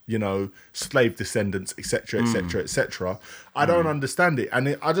aren't, slave descendants, etc., etc., etc. I don't understand it.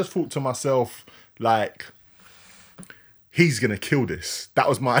 And I just thought to myself, like, he's gonna kill this. That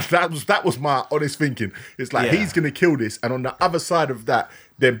was my honest thinking. It's like he's gonna kill this, and on the other side of that,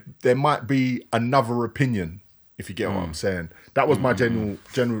 there might be another opinion. If you get what I'm saying, that was my general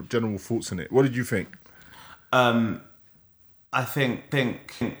thoughts on it. What did you think? I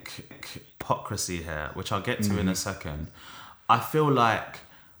think hypocrisy here, which I'll get to in a second. I feel like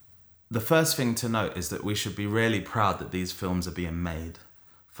the first thing to note is that we should be really proud that these films are being made.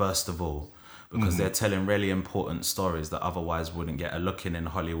 First of all. because they're telling really important stories that otherwise wouldn't get a look in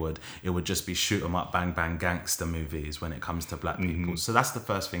Hollywood. It would just be shoot 'em up, bang bang gangster movies when it comes to black people. So that's the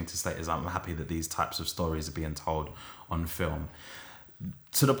first thing to state, is I'm happy that these types of stories are being told on film.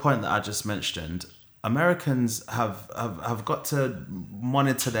 To the point that I just mentioned, Americans have got to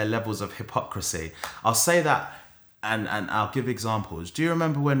monitor their levels of hypocrisy. I'll say that, and I'll give examples. Do you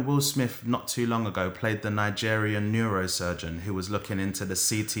remember when Will Smith not too long ago played the Nigerian neurosurgeon who was looking into the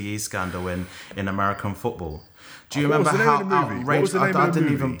CTE scandal in American football? Do you remember how outrageous? I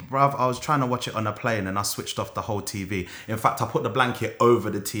didn't even, bruv, I was trying to watch it on a plane and I switched off the whole TV. In fact, I put the blanket over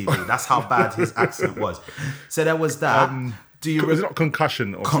the TV. That's how bad his accent was. So there was that. Was it not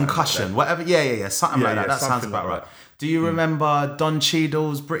concussion? Or concussion, whatever. Yeah. Something like that. That sounds about right. Do you remember Don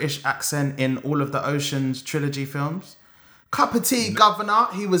Cheadle's British accent in all of the Ocean's trilogy films? Cup of tea, governor.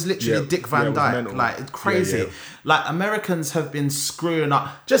 He was literally Dick Van Dyke. Like, crazy. Yeah. Like, Americans have been screwing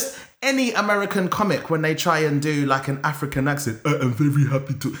up. Just any American comic, when they try and do like an African accent, I'm very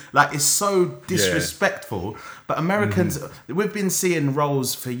happy to. Like, it's so disrespectful. But Americans, we've been seeing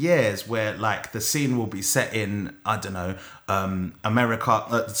roles for years where like the scene will be set in, I don't know,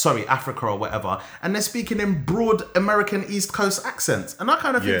 Africa or whatever, and they're speaking in broad American East Coast accents. And I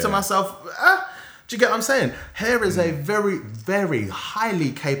kind of think to myself, do you get what I'm saying? Here is a very, very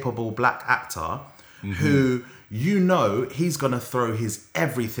highly capable black actor who, you know, he's going to throw his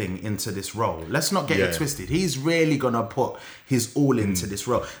everything into this role. Let's not get it twisted. He's really going to put his all into this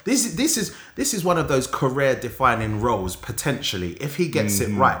role. This is one of those career-defining roles, potentially, if he gets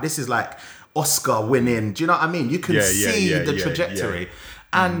it right. This is like Oscar winning. Do you know what I mean? You can see the trajectory.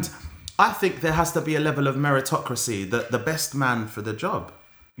 And I think there has to be a level of meritocracy, that the best man for the job.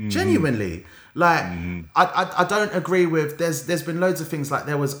 Genuinely. Like, I don't agree with, there's been loads of things, like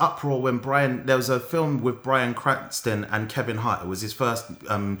there was uproar when there was a film with Bryan Cranston and Kevin Hart. It was his first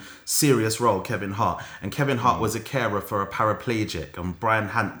serious role, Kevin Hart. And Kevin Hart was a carer for a paraplegic, and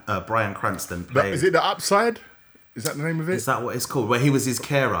Bryan Cranston played... Is it The Upside? Is that the name of it? Is that what it's called? Where he was his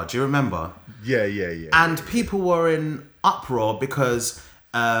carer. Do you remember? Yeah. And people were in uproar because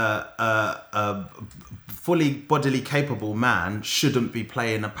a fully bodily capable man shouldn't be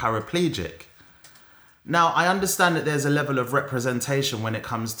playing a paraplegic. Now, I understand that there's a level of representation when it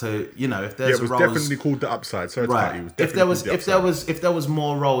comes to, you know, if there's it was roles, definitely called The Upside. Sorry, right. It was if there was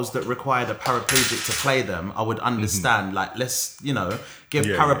more roles that required a paraplegic to play them, I would understand. Like, let's, you know, give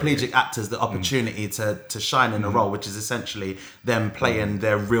paraplegic actors the opportunity to shine in a role, which is essentially them playing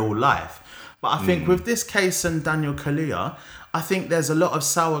their real life. But I think with this case and Daniel Kaluuya, I think there's a lot of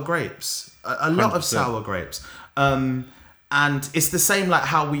sour grapes. A lot 100%. Of sour grapes. And it's the same like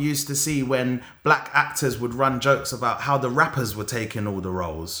how we used to see when black actors would run jokes about how the rappers were taking all the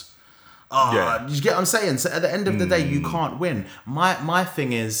roles. You get what I'm saying? So at the end of the day, you can't win. My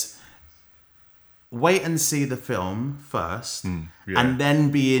thing is, wait and see the film first, and then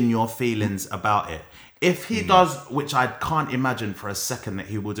be in your feelings about it. If he does, which I can't imagine for a second that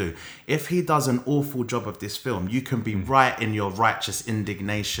he will do, if he does an awful job of this film, you can be right in your righteous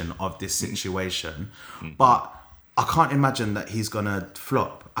indignation of this situation. But I can't imagine that he's going to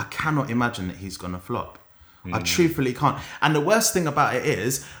flop. I cannot imagine that he's going to flop. I truthfully can't. And the worst thing about it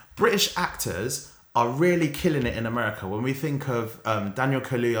is, British actors are really killing it in America. When we think of Daniel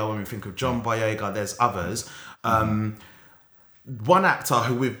Kaluuya, when we think of John Boyega, there's others. One actor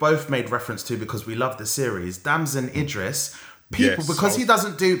who we've both made reference to because we love the series, Damson Idris. Because he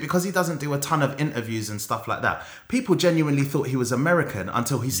doesn't do a ton of interviews and stuff like that. People genuinely thought he was American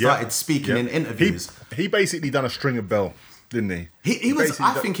until he started speaking in interviews. He basically done a Stringer Bell, didn't he? He was.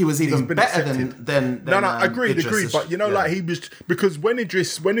 I think he was even better than No, agreed. But you know, like he was, because when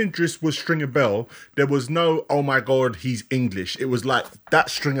Idris was Stringer Bell, there was no, oh my God, he's English. It was like, that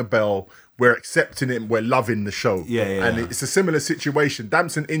Stringer Bell, we're accepting it, we're loving the show. And it's a similar situation.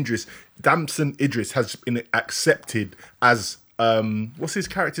 Damson Idris has been accepted as what's his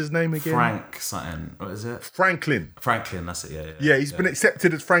character's name again? Frank something. What is it? Franklin, that's it. Yeah, he's been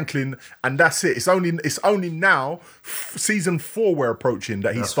accepted as Franklin, and that's it. It's only now, season 4 we're approaching,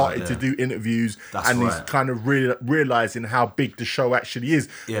 that he started to do interviews, he's kind of realizing how big the show actually is.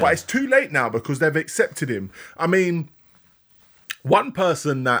 But it's too late now because they've accepted him. I mean, one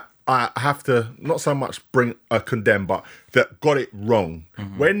person that I have to not so much condemn, but that got it wrong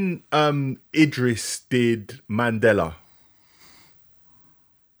when Idris did Mandela.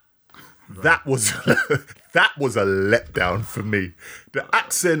 That was a letdown for me. The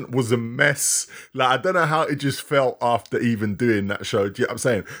accent was a mess. Like, I don't know how it just felt after even doing that show. Do you know what I'm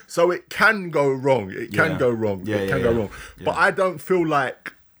saying? So it can go wrong. It can go wrong. But I don't feel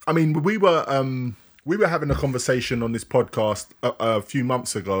like, I mean, we were we were having a conversation on this podcast a few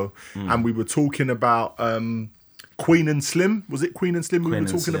months ago, and we were talking about Queen and Slim. Was it Queen and Slim we were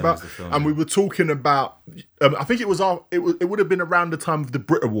talking about? And we were talking about. I think it was it would have been around the time of the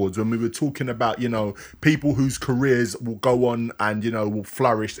Brit Awards when we were talking about people whose careers will go on and will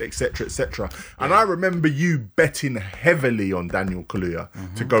flourish, etc., etc. And I remember you betting heavily on Daniel Kaluuya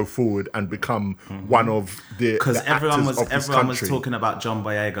to go forward and become one of the because everyone was country. Talking about John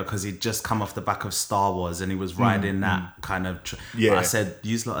Boyega because he'd just come off the back of Star Wars and he was riding that kind of. But I said,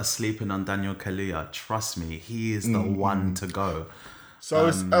 "You lot are sleeping on Daniel Kaluuya. Trust me, he is the one to go."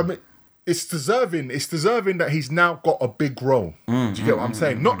 So it's deserving. It's deserving that he's now got a big role. Do you get what I'm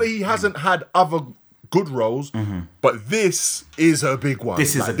saying? Not that he hasn't had other good roles, but this is a big one.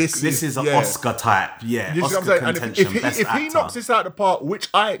 This is an Oscar type. Yeah, you Oscar see what I'm saying? contention. And if he knocks this out of the park, which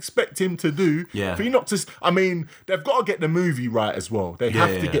I expect him to do, if he knocks this, I mean, they've got to get the movie right as well. They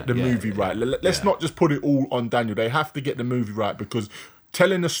have to get the movie right. Let's not just put it all on Daniel. They have to get the movie right because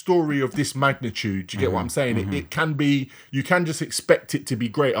telling a story of this magnitude, do you get what I'm saying? It can be, you can just expect it to be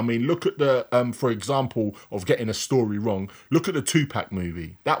great. I mean, look at the, for example, of getting a story wrong. Look at the Tupac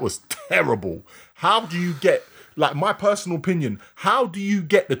movie. That was terrible. How do you get, like, my personal opinion, how do you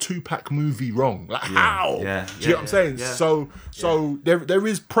get the Tupac movie wrong? Like, how? Do you get what I'm saying? So there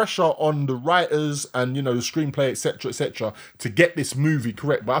is pressure on the writers and, the screenplay, etc., to get this movie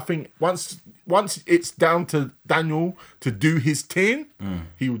correct. But I think once it's down to Daniel to do his thing,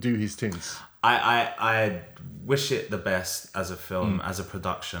 he will do his things. I wish it the best as a film, as a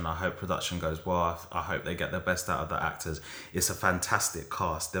production. I hope production goes well. I hope they get the best out of the actors. It's a fantastic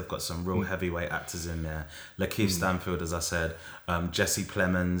cast. They've got some real heavyweight actors in there. Lakeith Stanfield, as I said, Jesse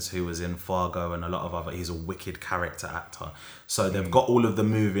Plemons, who was in Fargo, and a lot of other. He's a wicked character actor. So they've got all of the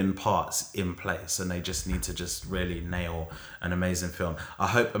moving parts in place, and they just need to just really nail an amazing film. I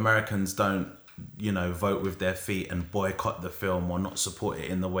hope Americans don't vote with their feet and boycott the film or not support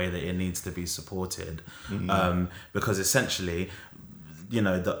it in the way that it needs to be supported, because essentially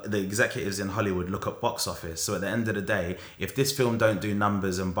the executives in Hollywood look at box office. So at the end of the day, if this film don't do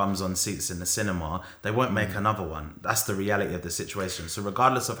numbers and bums on seats in the cinema, they won't make another one. That's the reality of the situation. So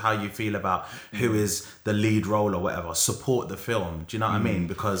regardless of how you feel about who is the lead role or whatever, support the film. Do you know what I mean?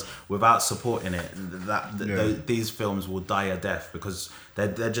 Because without supporting it, these films will die a death because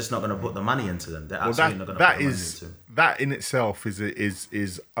they're just not going to put the money into them. They're absolutely not going to put the money into them. That in itself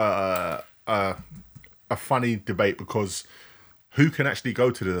is a funny debate because who can actually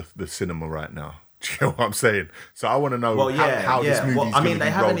go to the cinema right now? Do you know what I'm saying? So I want to know how this movie's going to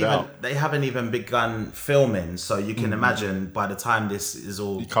be rolled out. They haven't even begun filming, so you can imagine by the time this is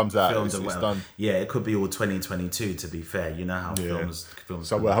all comes out, filmed it's done. Yeah, it could be all 2022. To be fair, you know how films.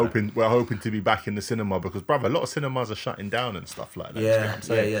 So we're hoping to be back in the cinema because, brother, a lot of cinemas are shutting down and stuff like that. Yeah.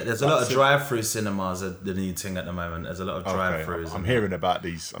 There's a lot of drive-through cinemas are the new thing at the moment. There's a lot of drive-throughs. I'm hearing about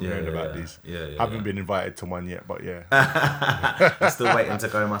these. Haven't been invited to one yet, but I'm still waiting to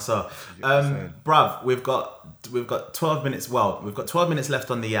go myself. Bruv, we've got 12 minutes. Well, we've got 12 minutes left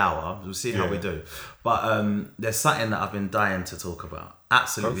on the hour. We'll see how we do. But there's something that I've been dying to talk about.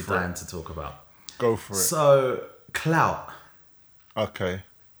 Absolutely dying to talk about. Go for it. So, Clout. Okay.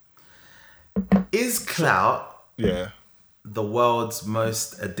 Is Clout the world's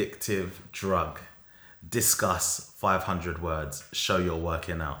most addictive drug? Discuss 500 words. Show you're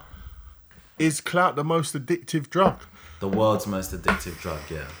working out. Is Clout the most addictive drug? The world's most addictive drug,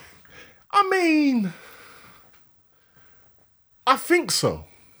 yeah. I mean, I think so.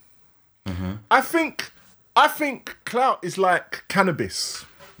 I think Clout is like cannabis.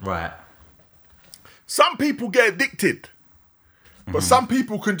 Right. Some people get addicted, but some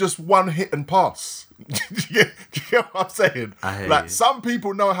people can just one hit and pass. Do you get what I'm saying? I hear you. Some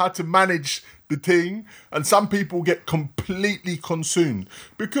people know how to manage the thing, and some people get completely consumed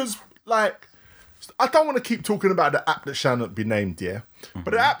because, I don't want to keep talking about the app that shall not be named,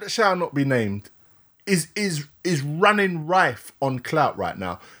 but the app that shall not be named is running rife on Clout right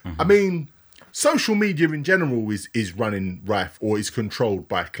now. I mean, social media in general is running rife or is controlled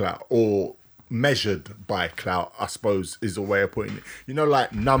by Clout or measured by Clout, I suppose is a way of putting it.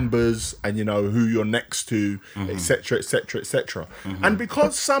 Like numbers and who you're next to, etc., etc., etc. And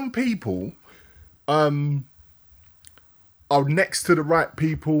because some people are next to the right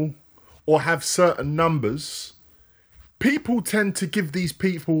people or have certain numbers, people tend to give these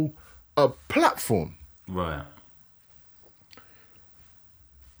people a platform. Right.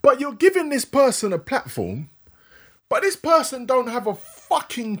 But you're giving this person a platform, but this person don't have a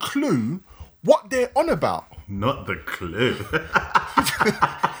fucking clue what they're on about. Not the clue.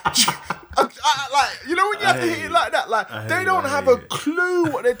 you know when you have to hit it like that, like they don't have a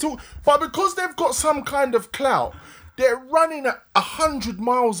clue what they're talking. But because they've got some kind of clout, they're running at 100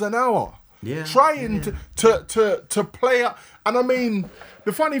 miles an hour, trying to play up. And I mean,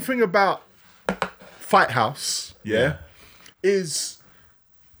 the funny thing about Fight House, is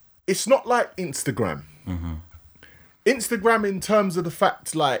it's not like Instagram. Instagram, in terms of the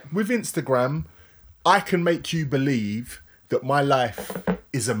fact, like with Instagram, I can make you believe that my life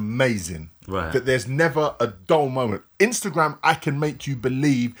is amazing. Right. That there's never a dull moment. Instagram, I can make you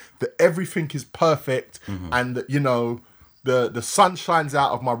believe that everything is perfect and that, you know, the sun shines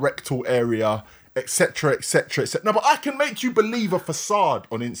out of my rectal area, etc., etc., etc. No, but I can make you believe a facade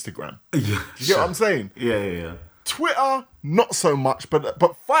on Instagram. Yeah, you get what I'm saying? Yeah. Twitter, not so much,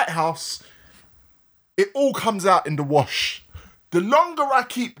 but Fight House, it all comes out in the wash. The longer I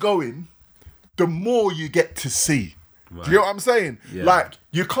keep going, the more you get to see. Right. Do you know what I'm saying? Yeah. Like,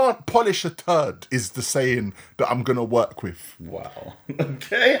 you can't polish a turd is the saying that I'm going to work with. Wow.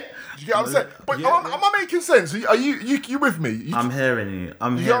 Okay. Do you get what I'm saying? But am I making sense? Are you with me? I'm hearing you. You know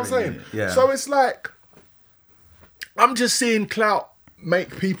what I'm saying? Yeah. So it's like, I'm just seeing Clout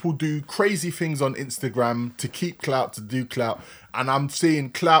make people do crazy things on Instagram to keep Clout, to do Clout. And I'm seeing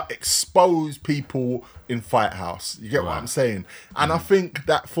Clout expose people in Fight House. You get what I'm saying? And I think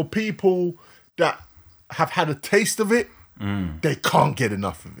that for people that have had a taste of it, they can't get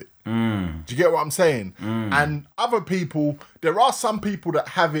enough of it. Do you get what I'm saying? And other people, there are some people that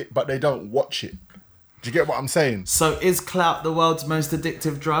have it, but they don't watch it. Do you get what I'm saying? So is Clout the world's most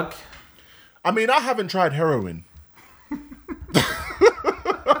addictive drug? I mean, I haven't tried heroin.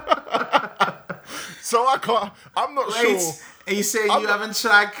 So I'm not sure. Are you saying you haven't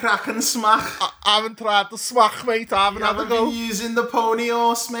tried crack and smack? I haven't tried the smack, mate. I haven't been using the pony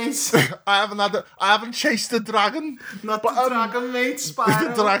horse, mate. I haven't chased the dragon. Not the dragon, mate. Sparrow.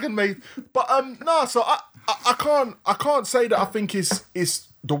 The dragon, mate. But no. So I can't say that I think it's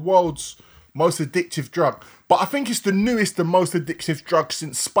the world's most addictive drug. But I think it's the newest and most addictive drug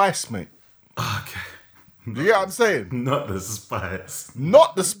since Spice, mate. Okay. You get what I'm saying? Not the spice.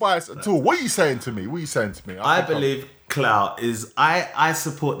 Not the spice at all. What are you saying to me? I believe Clout is... I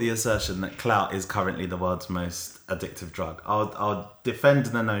support the assertion that Clout is currently the world's most addictive drug. I'll defend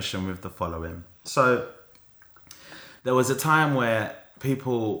the notion with the following. So, there was a time where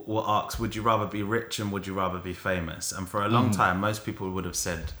people were asked, would you rather be rich and would you rather be famous? And for a long time, most people would have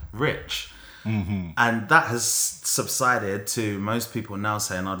said rich. And that has subsided to most people now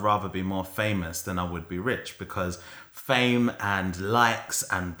saying I'd rather be more famous than I would be rich, because fame and likes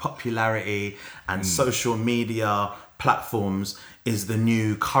and popularity and social media platforms is the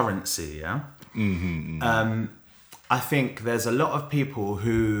new currency. I think there's a lot of people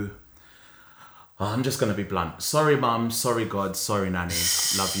who... I'm just going to be blunt. Sorry, mum. Sorry, God. Sorry, nanny.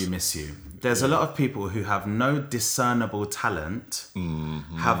 Love you, miss you. There's a lot of people who have no discernible talent,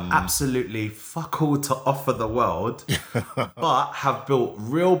 have absolutely fuck all to offer the world, but have built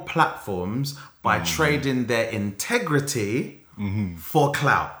real platforms by trading their integrity for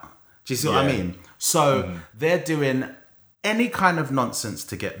clout. Do you see what I mean? So they're doing any kind of nonsense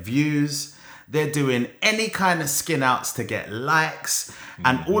to get views. They're doing any kind of skin outs to get likes.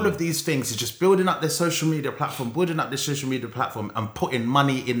 And all of these things is just building up their social media platform, and putting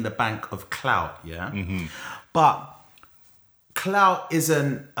money in the bank of clout, But clout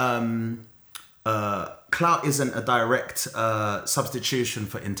isn't a direct substitution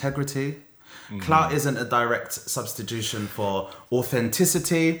for integrity. Clout isn't a direct substitution for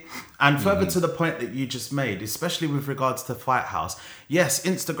authenticity. And further to the point that you just made, especially with regards to Fight House, yes,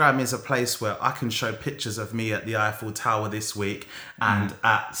 Instagram is a place where I can show pictures of me at the Eiffel Tower this week and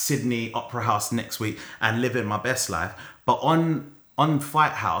at Sydney Opera House next week and living my best life. But on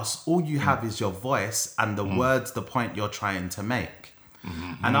Fight House, all you have is your voice and the words, the point you're trying to make.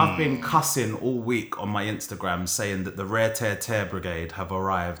 And I've been cussing all week on my Instagram saying that the Rare Tear Tear Brigade have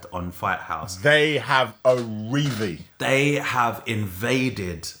arrived on Fight House. They have They have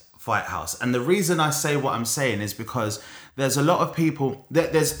invaded Fight House. And the reason I say what I'm saying is because there's a lot of people...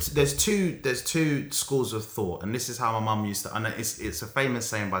 There's two schools of thought. And this is how my mum used to... And it's a famous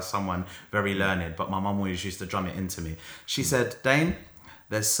saying by someone very learned, but my mum always used to drum it into me. She said, Dane,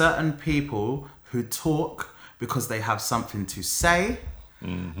 there's certain people who talk because they have something to say,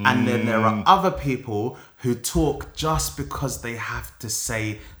 and then there are other people who talk just because they have to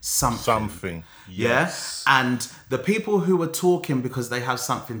say something. Yes. Yeah? And the people who are talking because they have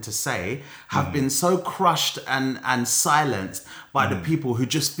something to say have been so crushed and silenced by the people who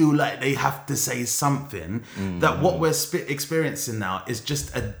just feel like they have to say something that what we're experiencing now is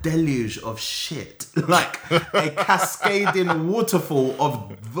just a deluge of shit. Like a cascading waterfall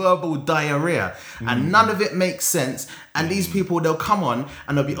of verbal diarrhea. And none of it makes sense. And these people, they'll come on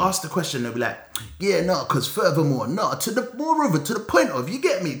and they'll be asked a question. They'll be like, yeah, no, because furthermore, no, to the point of, you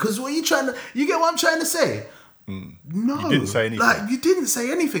get me? Because you get what I'm trying to say? No, you didn't say anything. Like you didn't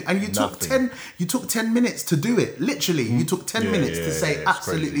say anything, and you took 10 minutes to do it. Literally, you took 10 minutes to say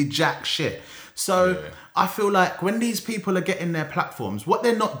absolutely jack shit. So I feel like when these people are getting their platforms, what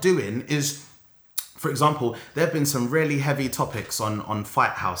they're not doing is, for example, there have been some really heavy topics on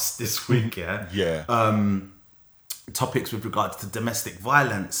Fight House this week. Topics with regards to domestic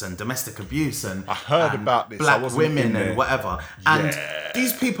violence and domestic abuse and I heard about this. Black women and whatever. And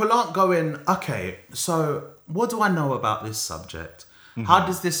these people aren't going, okay, so what do I know about this subject? How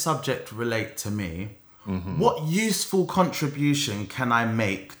does this subject relate to me? What useful contribution can I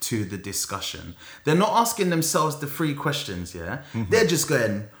make to the discussion? They're not asking themselves the three questions, They're just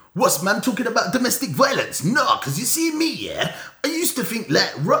going, what's man talking about domestic violence? No, because you see me, I used to think like,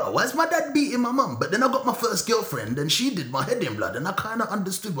 why's my dad beating my mum? But then I got my first girlfriend and she did my head in blood and I kind of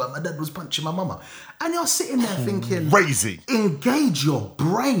understood why my dad was punching my mama. And you're sitting there thinking, crazy. Engage your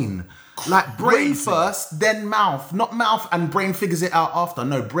brain. Like brain first, then mouth. Not mouth and brain figures it out after.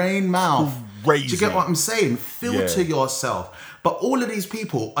 No, brain, mouth. Crazy. Do you get what I'm saying? Filter yourself. But all of these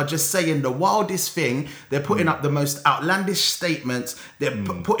people are just saying the wildest thing. They're putting up the most outlandish statements. They're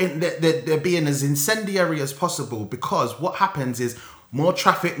they're being as incendiary as possible, because what happens is more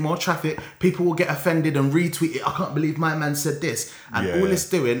traffic. People will get offended and retweet it. I can't believe my man said this. And all it's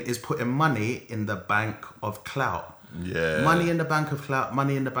doing is putting money in the bank of clout. Yeah. Money in the bank of clout,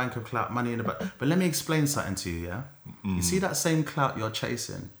 money in the bank of clout, money in the bank. But let me explain something to you, You see that same clout you're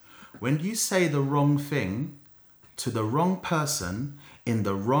chasing? When you say the wrong thing to the wrong person in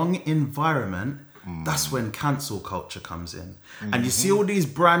the wrong environment, that's when cancel culture comes in. And you see all these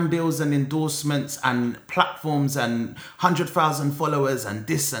brand deals and endorsements and platforms and 100,000 followers and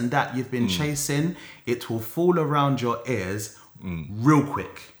this and that you've been chasing, it will fall around your ears real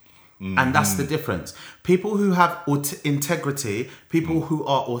quick. And that's the difference. People who have integrity, people who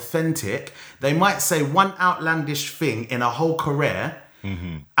are authentic, they might say one outlandish thing in a whole career,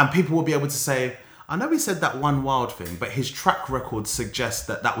 and people will be able to say, I know he said that one wild thing, but his track record suggests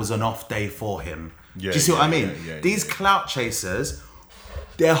that was an off day for him. Do you see what I mean? These clout chasers,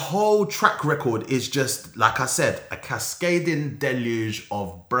 their whole track record is just, like I said, a cascading deluge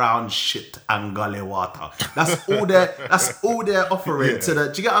of brown shit and gully water. That's all they're offering to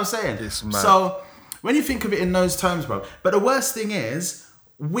the. Do you get what I'm saying? It's mad. So when you think of it in those terms, bro. But the worst thing is,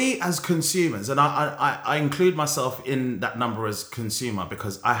 we as consumers, and I include myself in that number as consumer,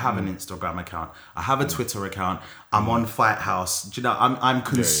 because I have an Instagram account, I have a Twitter account, I'm on Fight House. Do you know? I'm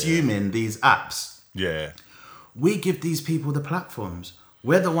consuming these apps. Yeah. We give these people the platforms.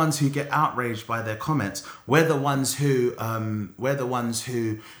 We're the ones who get outraged by their comments. We're the ones who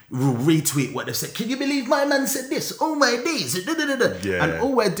retweet what they said. Can you believe my man said this? Oh my days! Yeah. And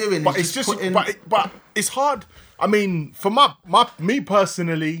all we're doing is just putting. But it's hard. I mean, for me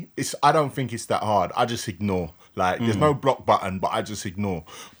personally, I don't think it's that hard. I just ignore. Like, there's no block button, but I just ignore.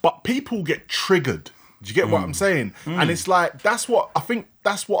 But people get triggered. Do you get what I'm saying? And it's like, that's what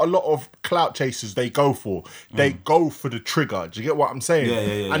a lot of clout chasers, they go for. They go for the trigger. Do you get what I'm saying?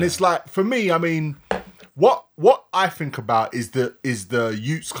 Yeah. And it's like, for me, I mean, what I think about is the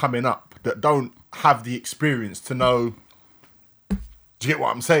youths coming up that don't have the experience to know. Do you get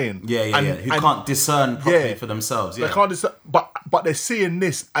what I'm saying? Yeah. Who can't discern properly for themselves. Yeah. They can't discern, but they're seeing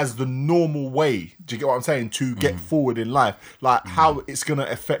this as the normal way. Do you get what I'm saying? To get forward in life, like how it's gonna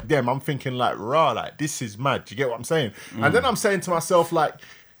affect them. I'm thinking like, like this is mad. Do you get what I'm saying? And then I'm saying to myself, like,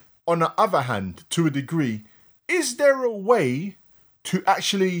 on the other hand, to a degree, is there a way to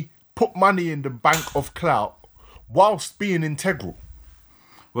actually put money in the bank of clout whilst being integral?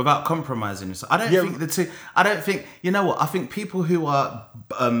 Without compromising yourself. I don't think you know what? I think people who are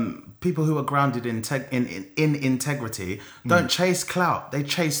grounded in integrity don't chase clout. They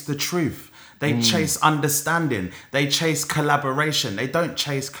chase the truth. They chase understanding. They chase collaboration. They don't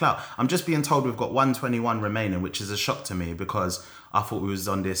chase clout. I'm just being told we've got 121 remaining, which is a shock to me, because I thought we was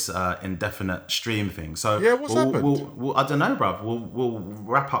on this indefinite stream thing. So what's happened? We'll, I don't know, bruv. We'll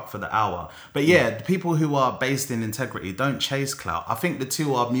wrap up for the hour. But the people who are based in integrity don't chase clout. I think the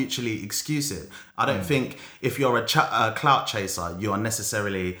two are mutually exclusive. I don't think if you're a clout chaser, you are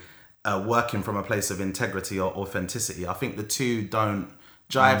necessarily working from a place of integrity or authenticity. I think the two don't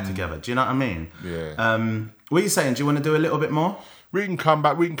jive together. Do you know what I mean? Yeah. What are you saying? Do you want to do a little bit more? We can come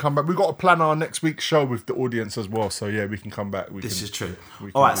back. We've got to plan our next week's show with the audience as well. So yeah, we can come back. This is true.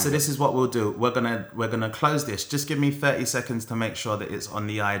 All right, so this is what we'll do. We're gonna close this. Just give me 30 seconds to make sure that it's on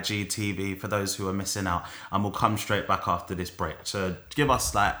the IGTV for those who are missing out, and we'll come straight back after this break. So give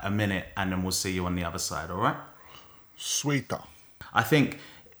us like a minute, and then we'll see you on the other side. All right? Sweeter. I think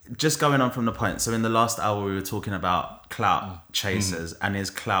just going on from the point. So in the last hour, we were talking about clout chasers, and is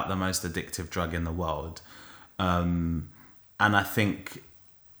clout the most addictive drug in the world? And I think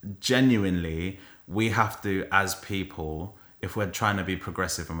genuinely we have to, as people, if we're trying to be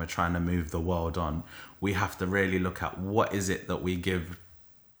progressive and we're trying to move the world on, we have to really look at what is it that we give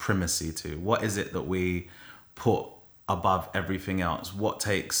primacy to? What is it that we put above everything else? What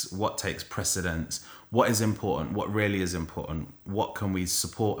takes precedence? What is important? What really is important? What can we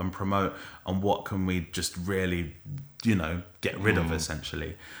support and promote? And what can we just really, get rid of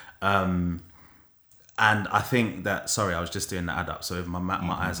essentially? And I think that, sorry, I was just doing the add up. So if my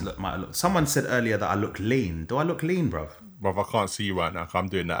eyes might look. Someone said earlier that I look lean. Do I look lean, bruv? Bruv, I can't see you right now. I'm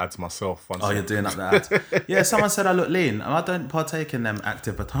doing the ads myself. You're doing up the ads. Yeah, someone said I look lean. I don't partake in them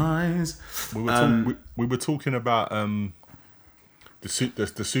activitize. We were talking about the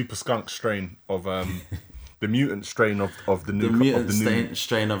super skunk strain of the mutant strain of the new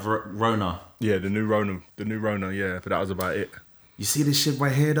strain of Rona. Yeah, the new Rona. Yeah, but that was about it. You see this shit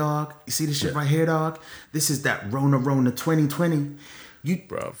right here, dog? Right here, dog? This is that Rona 2020.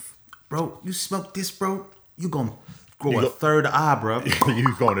 Bro, you smoke this, bro, you gonna grow a third eye, bro.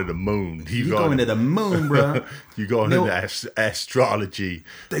 You going to the moon. You going to the moon, bro. You going into astrology.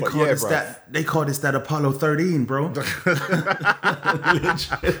 They call this that Apollo 13, bro.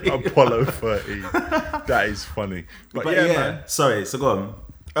 Apollo 13. That is funny. But yeah, man. Sorry, so go on.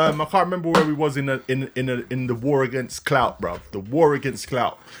 I can't remember where we was in the war against clout, bro. The war against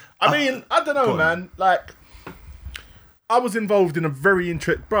clout. I mean, I don't know, man. Like, I was involved in a very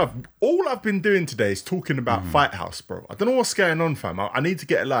interesting, bro. All I've been doing today is talking about Fight House, bro. I don't know what's going on, fam. I need to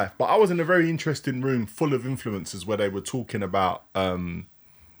get a life. But I was in a very interesting room full of influencers where they were talking about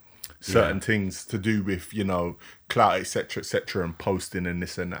certain things to do with, clout, etc., and posting and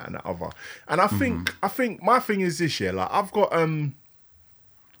this and that and that other. And I think my thing is this year, like, I've got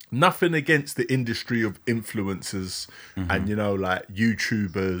nothing against the industry of influencers and, like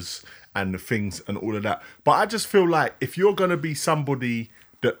YouTubers and the things and all of that. But I just feel like if you're going to be somebody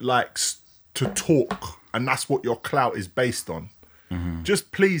that likes to talk and that's what your clout is based on,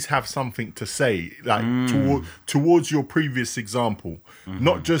 just please have something to say, like towards your previous example,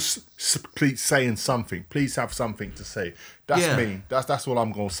 not just please saying something. Please have something to say. That's me. That's what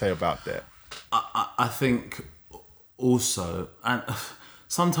I'm going to say about that. I think also, and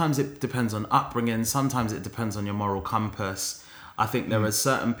sometimes it depends on upbringing. Sometimes it depends on your moral compass. I think there are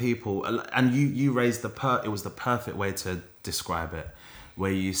certain people, and you raised it was the perfect way to describe it,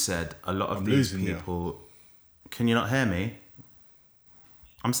 where you said a lot of these people. Can you not hear me?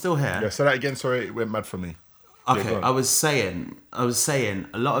 I'm still here. Yeah, say that again. Sorry, it went mad for me. Okay, I was saying, a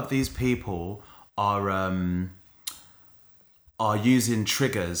lot of these people are using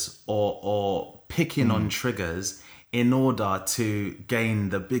triggers or picking on triggers in order to gain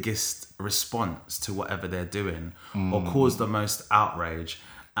the biggest response to whatever they're doing or cause the most outrage.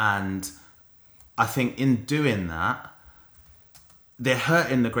 And I think in doing that, they're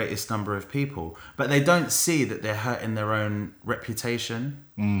hurting the greatest number of people, but they don't see that they're hurting their own reputation.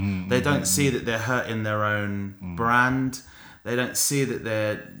 They don't see that they're hurting their own brand. They don't see that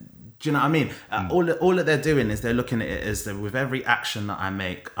they're... Do you know what I mean? All that they're doing is they're looking at it as that with every action that I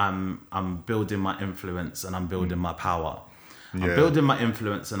make, I'm building my influence and I'm building my power. Yeah. I'm building my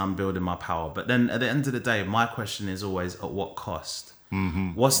influence and I'm building my power. But then at the end of the day, my question is always, at what cost?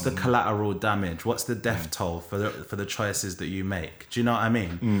 What's the collateral damage? What's the death toll for the choices that you make? Do you know what I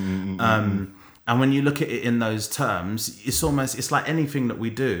mean? And when you look at it in those terms, it's like anything that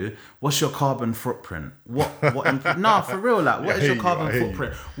we do. What's your carbon footprint? No, for real, like, what is your carbon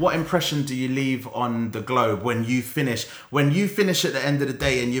footprint? What impression do you leave on the globe when you finish? When you finish at the end of the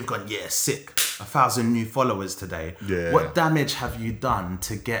day and you've gone, sick, 1,000 new followers today. Yeah. What damage have you done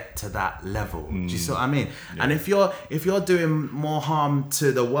to get to that level? Do you see what I mean? Yeah. And if you're doing more harm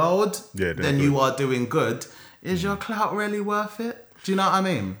to the world than you are doing good, is your clout really worth it? Do you know what I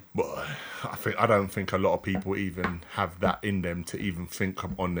mean? Well, I don't think a lot of people even have that in them to even think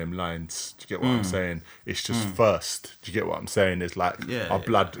on them lines. Do you get what I'm saying? It's just first. Do you get what I'm saying? It's like our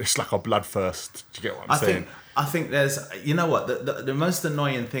blood. It's like our blood first. Do you get what I'm saying? I think there's, you know what, the most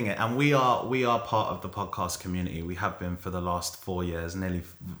annoying thing, and we are part of the podcast community. We have been for the last 4 years, nearly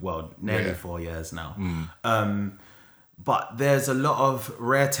 4 years now. But there's a lot of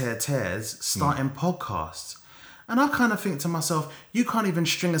rare tears starting podcasts. And I kind of think to myself, you can't even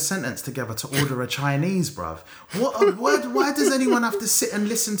string a sentence together to order a Chinese, bruv. Why does anyone have to sit and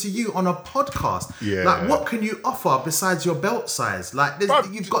listen to you on a podcast? Yeah. Like, what can you offer besides your belt size? Like,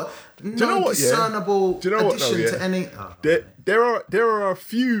 you've got no discernible addition to any... Oh. There are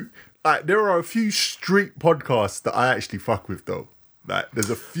a few street podcasts that I actually fuck with, though. Like, there's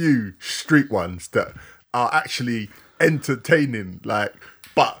a few street ones that are actually entertaining, like,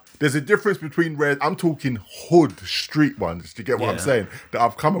 but... There's a difference between I'm talking hood street ones, do you get what I'm saying? That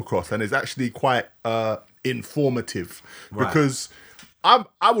I've come across, and it's actually quite informative. Right. Because I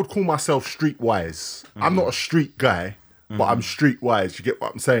would call myself streetwise. I'm not a street guy, but I'm streetwise, do you get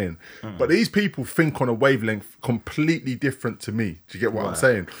what I'm saying? But these people think on a wavelength completely different to me, do you get what I'm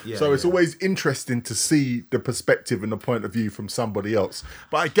saying? Yeah, so it's always interesting to see the perspective and the point of view from somebody else.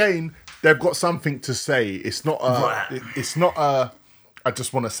 But again, they've got something to say. It's not a I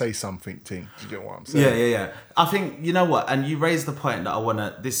just want to say something, team. Do you get what I'm saying? Yeah. I think, you know what, and you raised the point that I want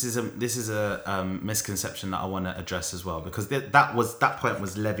to. This is a misconception that I want to address as well, because that point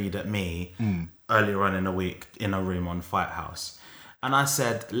was levied at me earlier on in the week in a room on Fight House, and I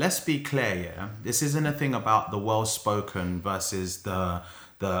said, let's be clear, yeah. This isn't a thing about the well spoken versus the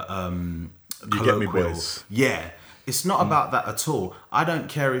you colloquial. Get me, boys. Yeah. It's not about that at all. I don't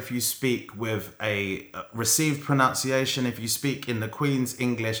care if you speak with a received pronunciation, if you speak in the Queen's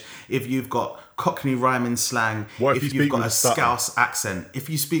English, if you've got Cockney rhyming slang, if you've got a Scouse accent, if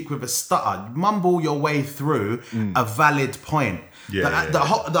you speak with a stutter, mumble your way through a valid point.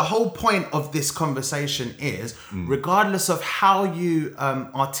 The whole point of this conversation is, regardless of how you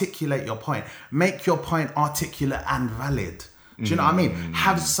articulate your point, make your point articulate and valid. Do you know what I mean?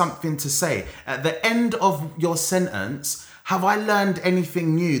 Have something to say. At the end of your sentence, have I learned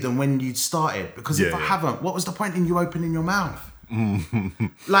anything new than when you started? Because if I haven't, what was the point in you opening your mouth?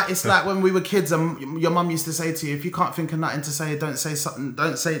 Like, it's like when we were kids and your mum used to say to you, if you can't think of nothing to say, don't say something.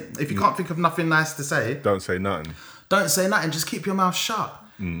 Don't say, if you can't think of nothing nice to say, don't say nothing. Don't say nothing. Just keep your mouth shut.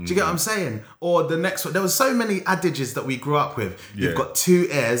 Do you get what I'm saying? Or the next one, there was so many adages that we grew up with. You've got 2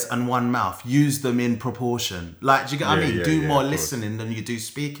 ears and 1 mouth. Use them in proportion. Like, do you get what I mean? Do more listening than you do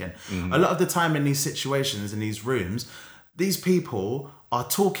speaking. A lot of the time in these situations, in these rooms, these people are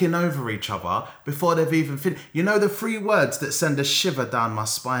talking over each other before they've even finished. You know the 3 words that send a shiver down my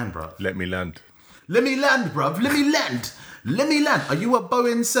spine, bro? Let me land. Let me land, bruv. Let me land. Let me land. Are you a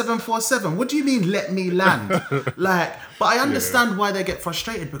Boeing 747? What do you mean, let me land? Like, but I understand why they get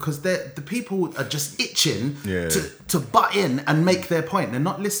frustrated, because the people are just itching to butt in and make their point. They're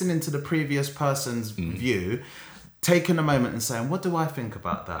not listening to the previous person's view, taking a moment and saying, what do I think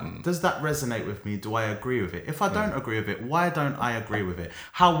about that? Does that resonate with me? Do I agree with it? If I don't agree with it, why don't I agree with it?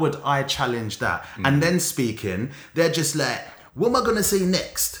 How would I challenge that? And then speaking, they're just like, what am I going to say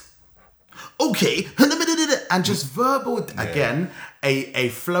next? Okay, and just verbal, again, a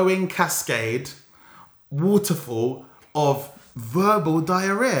flowing cascade, waterfall of verbal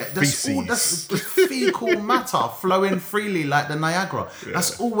diarrhea. That's fecal matter flowing freely like the Niagara.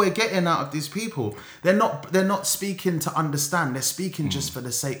 That's all we're getting out of these people. They're not speaking to understand. They're speaking just for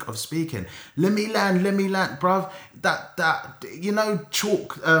the sake of speaking. Let me land, bruv. That you know,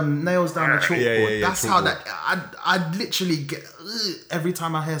 chalk nails down a chalkboard. That's how that. I literally get every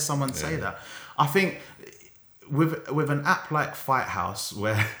time I hear someone say that. I think with an app like Fight House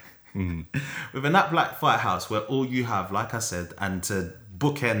where. With an app like Fight House, where all you have, like I said, and to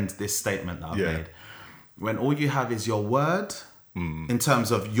bookend this statement that I've made, when all you have is your word, in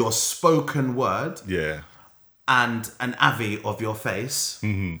terms of your spoken word, and an avi of your face,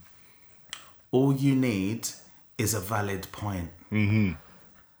 all you need is a valid point.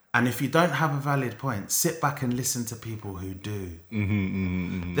 And if you don't have a valid point, sit back and listen to people who do.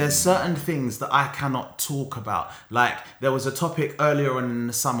 There's certain things that I cannot talk about. Like, there was a topic earlier on in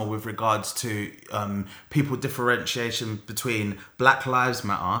the summer with regards to people differentiation between Black Lives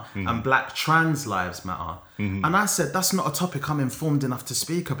Matter and Black Trans Lives Matter. And I said, that's not a topic I'm informed enough to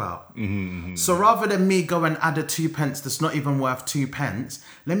speak about. So rather than me go and add a 2 pence that's not even worth 2 pence,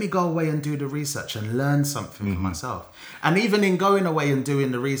 let me go away and do the research and learn something for myself. And even in going away and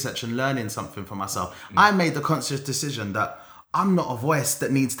doing the research and learning something for myself, I made the conscious decision that I'm not a voice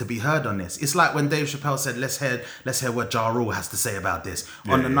that needs to be heard on this. It's like when Dave Chappelle said, let's hear what Ja Rule has to say about this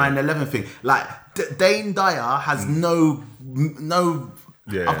on the 9/11 thing. Like, Dane Dyer has no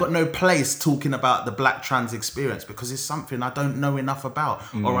I've got no place talking about the black trans experience because it's something I don't know enough about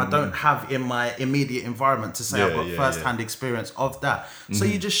or I don't have in my immediate environment to say I've got first-hand experience of that. So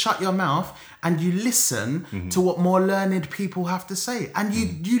you just shut your mouth and you listen to what more learned people have to say. And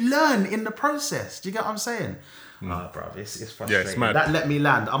you learn in the process. Do you get what I'm saying? Bruv, it's frustrating. Yeah, it's mad. That let me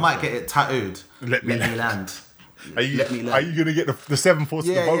land. I might get it tattooed. Let me land. Are you going to get the 7-4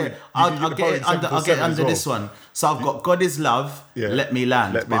 Yeah, yeah. I'll get it under this one. So I've got God is love, let me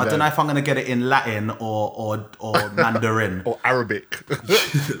land. But I don't know if I'm going to get it in Latin or Mandarin. Or Arabic.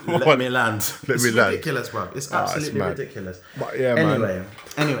 Let me land. It's ridiculous, bruv. It's absolutely ridiculous. But yeah, anyway,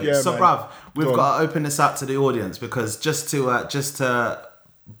 yeah, so man. bruv, we've got to open this out to the audience because just to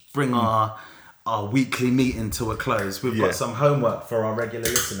bring our weekly meeting to a close, we've got some homework for our regular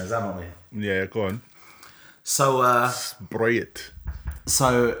listeners, haven't we? Yeah, go on. So, spray it.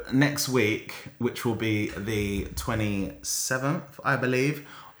 So next week, which will be the 27th, I believe,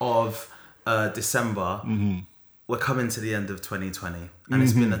 of December, we're coming to the end of 2020, and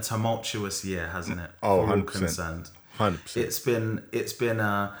it's been a tumultuous year, hasn't it? Oh, for 100%. all concerned. 100%. It's been.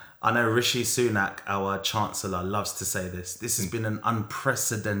 I know Rishi Sunak, our Chancellor, loves to say this. This has been an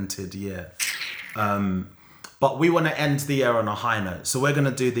unprecedented year. But we want to end the year on a high note, so we're going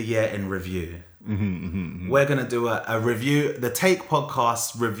to do the year in review. We're going to do a review, the Take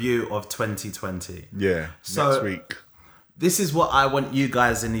Podcast review of 2020. Yeah, so next week. This is what I want you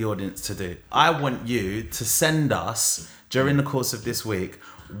guys in the audience to do. I want you to send us, during the course of this week,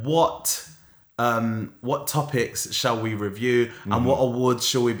 what topics shall we review and what awards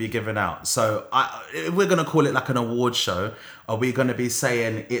shall we be giving out? So we're going to call it like an award show. Are we going to be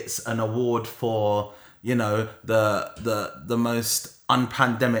saying it's an award for, the most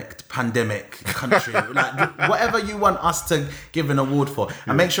pandemic country, like whatever you want us to give an award for,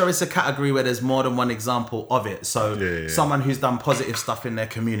 and make sure it's a category where there's more than one example of it. So someone who's done positive stuff in their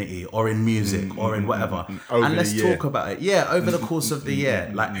community or in music or in whatever, and let's talk about it. Yeah, over the course of the year,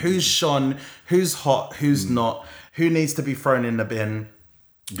 like who's shone, who's hot, who's not, who needs to be thrown in the bin.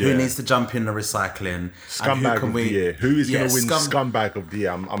 Who needs to jump in the recycling? Scumbag of the year. Who is going to win Scumbag of the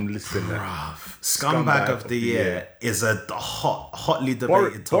year? I'm listening there. Scumbag of the year is a hotly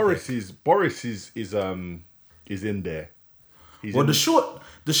debated topic. Boris is in there. The short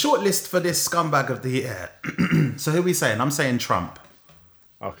list for this Scumbag of the year. So who are we saying? I'm saying Trump.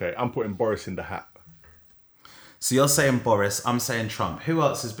 Okay, I'm putting Boris in the hat. So you're saying Boris, I'm saying Trump. Who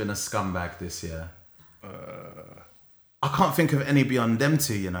else has been a scumbag this year? I can't think of any beyond them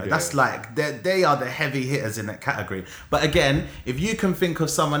two, That's like, they are the heavy hitters in that category. But again, if you can think of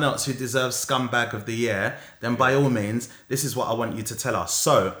someone else who deserves Scumbag of the Year, then by all means, this is what I want you to tell us.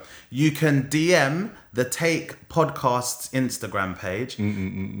 So you can DM the Take Podcast's Instagram page.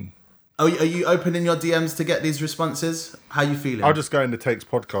 Are you opening your DMs to get these responses? How you feeling? I'll just go in the Takes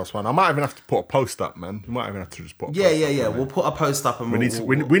Podcast one. I might even have to put a post up, man. We might even have to just put a post up. Yeah. We'll put a post up and we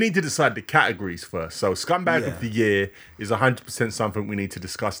need to decide the categories first. So Scumbag of the Year is 100% something we need to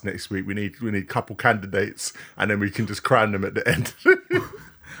discuss next week. We need a couple candidates and then we can just crown them at the end.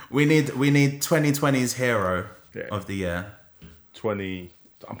 we need 2020's Hero of the Year.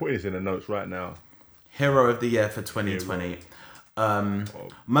 I'm putting this in the notes right now. Hero of the Year for 2020.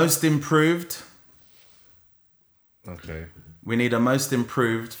 Most improved. Okay. We need a most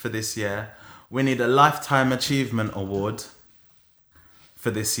improved for this year. We need a lifetime achievement award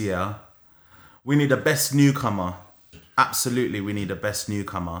for this year. We need a best newcomer. Absolutely, we need a best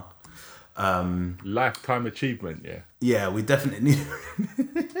newcomer. Lifetime achievement, yeah. Yeah, we definitely need.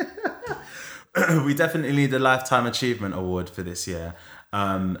 We definitely need a lifetime achievement award for this year.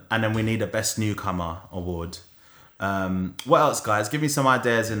 And then we need a best newcomer award. What else, guys? Give me some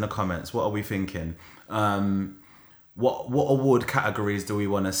ideas in the comments. What are we thinking? What award categories do we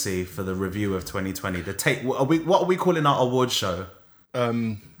want to see for the review of 2020? What are we calling our award show?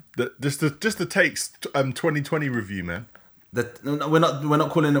 Just the Takes 2020 review, man. We're not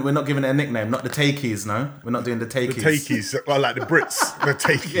calling it. We're not giving it a nickname. Not the Takeys. No, we're not doing the Takeys. The Takeys, well, like the Brits. The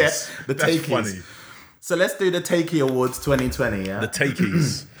Takeys. Yeah, the That's Takeys. Funny. So let's do the Takey Awards 2020. Yeah, the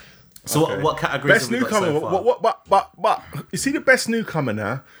Takeys. So okay. what categories best have we newcomer? got so far? But you see the best newcomer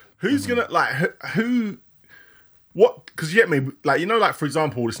now. Who's gonna like who? What? Because you get me. Like for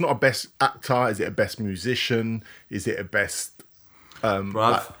example, it's not a best actor. Is it a best musician? Is it a best?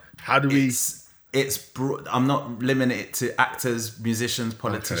 Bruv, how do we? I'm not limiting it to actors, musicians,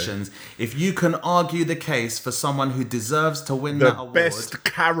 politicians. Okay. If you can argue the case for someone who deserves to win that award, best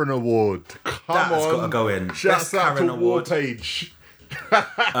Karen Award. That's got to go in. Shouts out to Warpage.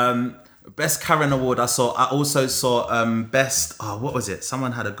 Best Karen Award I also saw best what was it?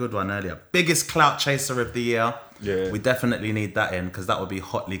 Someone had a good one earlier. Biggest Clout Chaser of the Year. Yeah. We definitely need that in because that would be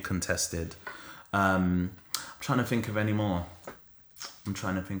hotly contested. I'm trying to think of any more.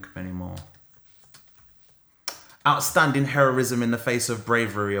 Outstanding Heroism in the Face of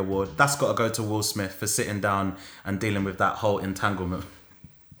Bravery Award. That's got to go to Will Smith for sitting down and dealing with that whole entanglement.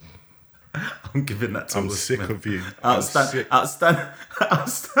 I'm giving that to Will Smith. I'm sick of you.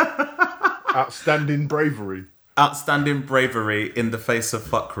 Outstanding Bravery. Outstanding Bravery in the Face of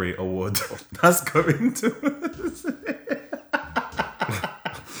Fuckery Award. That's going to...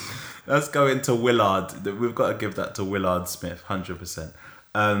 That's going to Willard. We've got to give that to Willard Smith, 100%.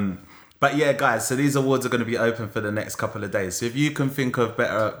 But yeah, guys, so these awards are going to be open for the next couple of days. So if you can think of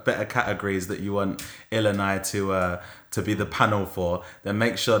better categories that you want Il and I to be the panel for, then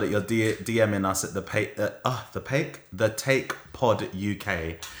make sure that you're DMing us at the Take Pod UK,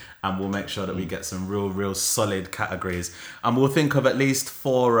 and we'll make sure that we get some real solid categories. And we'll think of at least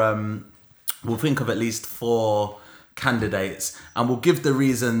four candidates, and we'll give the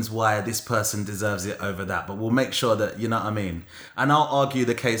reasons why this person deserves it over that, but we'll make sure that, you know what I mean, and I'll argue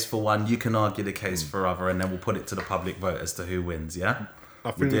the case for one, you can argue the case for other, and then we'll put it to the public vote as to who wins. I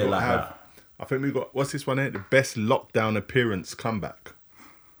think we've got what's this one here, the best lockdown appearance comeback.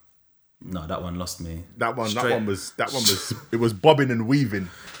 No, that one lost me. That one was it was bobbing and weaving.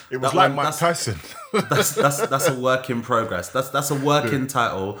 It was like Mike Tyson. That's a work in progress. That's a working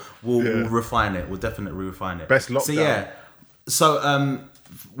title. We'll refine it. We'll definitely refine it. Best lockdown. So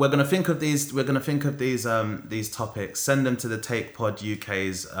we're gonna think of these. We're gonna think of these topics. Send them to the Take Pod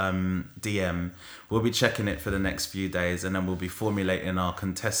UK's DM. We'll be checking it for the next few days, and then we'll be formulating our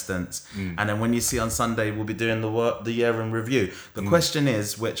contestants. And then when you see on Sunday, we'll be doing the year in review. The question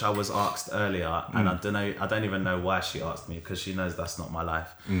is, which I was asked earlier, and I don't even know why she asked me, because she knows that's not my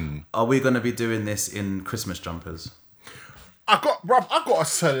life. Are we going to be doing this in Christmas jumpers? I got a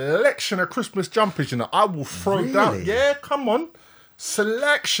selection of Christmas jumpers. I will throw down. Yeah, come on,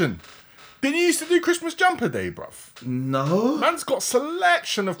 selection. Didn't you used to do Christmas jumper day, bruv? No. Man's got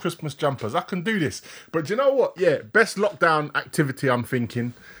selection of Christmas jumpers. I can do this. But do you know what? Yeah, best lockdown activity, I'm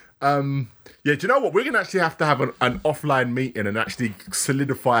thinking. Do you know what? We're going to actually have to have an offline meeting and actually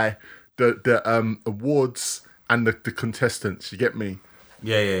solidify the awards and the contestants. You get me?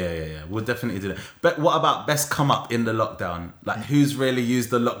 Yeah. We'll definitely do that. But what about best come up in the lockdown? Like, who's really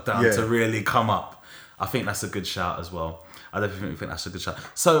used the lockdown to really come up? I think that's a good shout as well. I definitely think that's a good shot.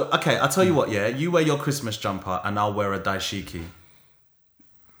 So, okay, I'll tell you what, yeah? You wear your Christmas jumper and I'll wear a daishiki.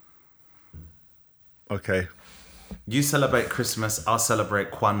 Okay. You celebrate Christmas, I'll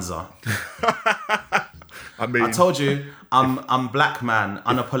celebrate Kwanzaa. I mean... I told you, I'm black man,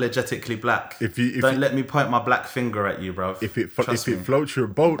 unapologetically black. Don't let me point my black finger at you, bro. If it floats your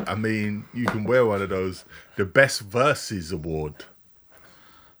boat, I mean, you can wear one of those. The Best Verses Award.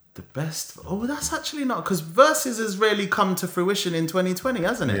 The best... Oh, that's actually not... Because Versus has really come to fruition in 2020,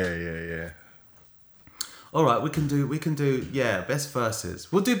 hasn't it? Yeah. All right, we can do... Best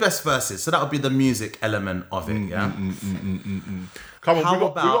Versus. We'll do Best Versus. So that'll be the music element of it, yeah? Come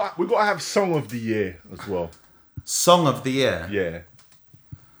on, we got to have Song of the Year as well. Song of the Year? Yeah.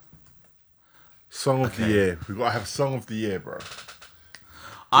 Song of the Year. We got to have Song of the Year, bro.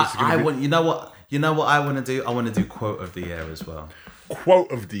 You know what I want to do? I want to do Quote of the Year as well.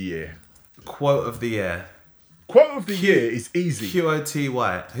 Quote of the Year. Quote of the Year. Quote of the Year is easy.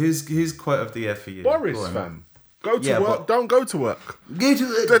 QOTY. Who's Quote of the Year for you? Boris, fam. Go to work. Don't go to work. Go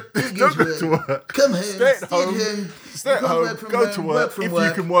to work. Don't go to work. Come home. Stay at home. Stay at home. Go to work. If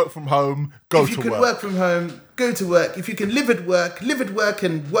you can work from home, go to work. If you can work from home, go to work. If you can live at work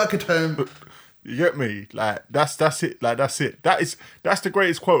and work at home. You get me? Like that's it. Like that's it. That's the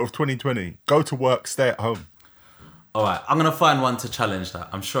greatest quote of 2020. Go to work. Stay at home. All right, I'm gonna find one to challenge that.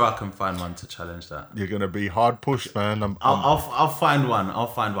 I'm sure I can find one to challenge that. You're gonna be hard pushed, man. I'll find one.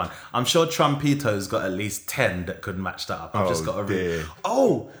 I'm sure Trumpito's got at least 10 that could match that up. I've just got to read.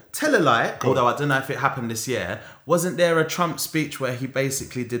 Oh, tell a lie. Although I don't know if it happened this year. Wasn't there a Trump speech where he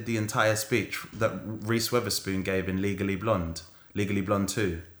basically did the entire speech that Reese Witherspoon gave in Legally Blonde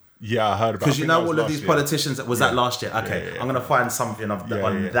 2? Yeah, I heard about it. Because you know all of these politicians. Was that last year? Okay, I'm gonna find something on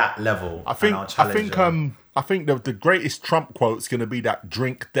that level. I think the greatest Trump quote is gonna be that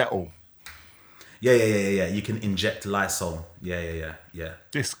drink Dettol. Yeah. You can inject Lysol. Yeah.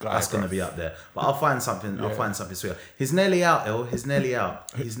 This guy. That's gonna be up there. But I'll find something. I'll find something sweet. He's nearly out, Il. He's nearly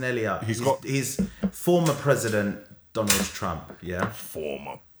out. He's former President Donald Trump. Yeah.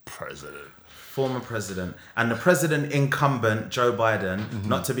 Former president. And the president incumbent, Joe Biden,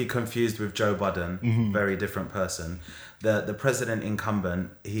 not to be confused with Joe Budden, very different person. The president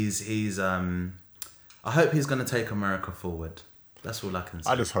incumbent, he's I hope he's going to take America forward. That's all I can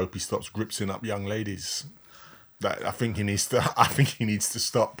say. I just hope he stops gripsing up young ladies. That I think he needs to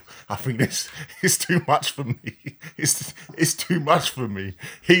stop. I think this is too much for me. It's too much for me.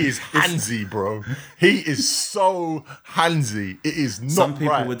 He is handsy, bro. He is so handsy. It is not Some people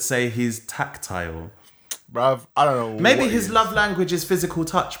right. would say he's tactile. Bruv, I don't know. Maybe his love language is physical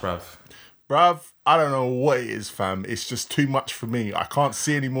touch, bruv. Bruv, I don't know what it is, fam. It's just too much for me. I can't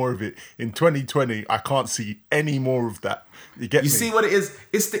see any more of it. In 2020, I can't see any more of that. You get me? You see what it is?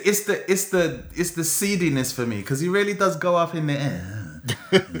 It's the seediness for me, because he really does go up in the air.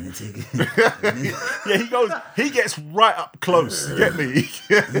 Yeah, he gets right up close. You get me?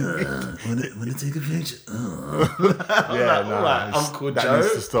 Want to take a picture? Uncle that Joe.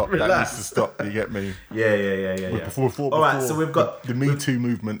 needs to stop. Relax. That needs to stop. You get me? Yeah. Before All right, so we've got the Me Too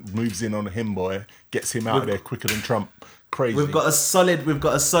movement moves in on him, boy, gets him out there quicker than Trump. Crazy. We've got a solid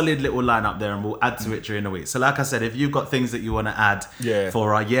little lineup there, and we'll add to it during the week. So, like I said, if you've got things that you want to add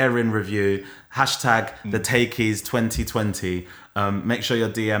for our year in review, hashtag the Takeys 2020. Make sure you're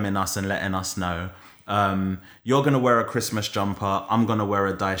DMing us and letting us know. You're gonna wear a Christmas jumper. I'm gonna wear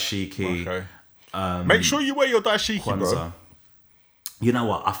a daishiki. Okay. Make sure you wear your daishiki, Kwanzaa. bro. You know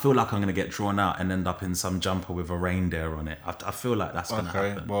what? I feel like I'm going to get drawn out and end up in some jumper with a reindeer on it. I feel like that's going to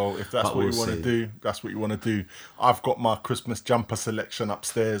happen. Well, if that's what you want to do, that's what you want to do. I've got my Christmas jumper selection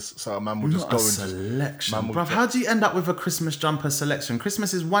upstairs, so man will just go and selection. Bruv, how do you end up with a Christmas jumper selection?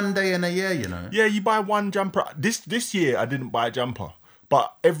 Christmas is one day in a year, you know. Yeah, you buy one jumper. This year I didn't buy a jumper,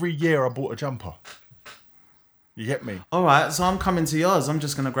 but every year I bought a jumper. You get me? All right, so I'm coming to yours. I'm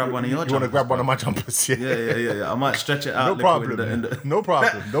just going to grab one of your jumpers. You want to grab one of my jumpers? Yeah. I might stretch it out. No problem. No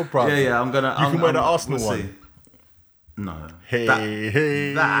problem. Yeah, I'm going to... You can wear the Arsenal one. No.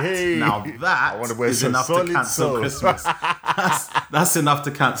 Hey. Now that I want to wear is some enough to solid cancel soul. Christmas. That's enough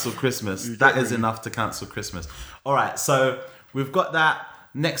to cancel Christmas. That is enough to cancel Christmas. All right, so we've got that.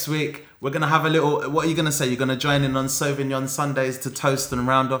 Next week, we're going to have a little... What are you going to say? You're going to join in on Sauvignon Sundays to toast and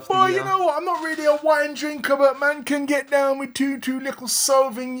round off the year? Well, you know what? I'm not really a wine drinker, but man can get down with two little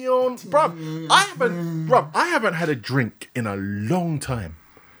Sauvignon. Bruv, I haven't had a drink in a long time.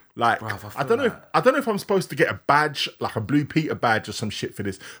 Like, Bruv, I don't know if I'm supposed to get a badge, like a Blue Peter badge or some shit for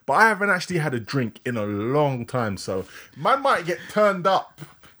this, but I haven't actually had a drink in a long time. So, man might get turned up.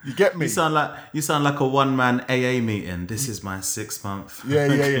 You get me? You sound like a one-man AA meeting. This is my 6 month. Yeah.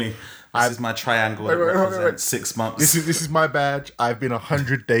 This is my triangle that represents 6 months. This is my badge. I've been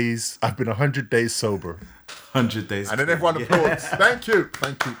 100 days. I've been 100 days sober. 100 days. And then everyone applauds. Thank you.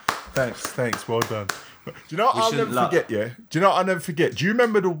 Thanks. Well done. Do you know what I'll never forget? Yeah. Do you know what I'll never forget? Do you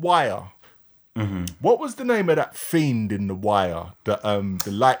remember The Wire? Mm-hmm. What was the name of that fiend in The Wire? The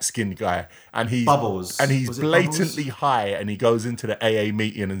light skinned guy, and he's Bubbles, and he's blatantly high, and he goes into the AA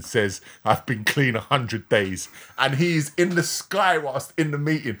meeting and says, "I've been clean 100 days," and he's in the sky whilst in the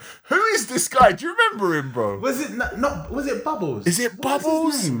meeting. Who is this guy? Do you remember him, bro? Was it not? Was it Bubbles? Is it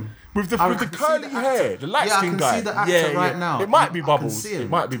Bubbles? With the curly hair, the light skinned guy. I can see the actor right now. It might be Bubbles. It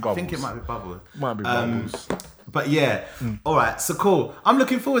might be Bubbles. I think it might be Bubbles. Might be Bubbles. But yeah, all right, so cool. I'm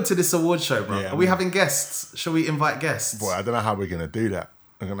looking forward to this award show, bro. Are we having guests? Shall we invite guests? Boy, I don't know how we're gonna do that.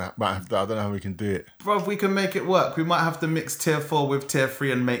 I don't know how we can do it. Bro, we can make it work. We might have to mix tier 4 with tier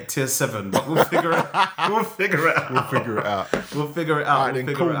 3 and make tier 7, but we'll figure it out. We'll figure it out. All right,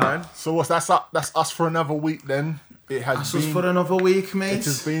 then, cool, man. So that's us for another week then. It has been for another week, mate. It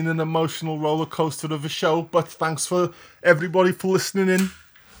has been an emotional roller coaster of a show, but thanks for everybody for listening in.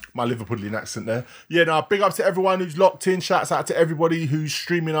 My Liverpoolian accent there. Yeah, no, big up to everyone who's locked in. Shouts out to everybody who's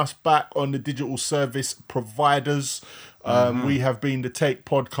streaming us back on the digital service providers. We have been the Take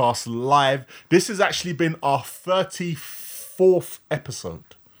Podcast Live. This has actually been our 34th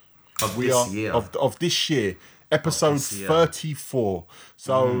episode of this year. Episode 34.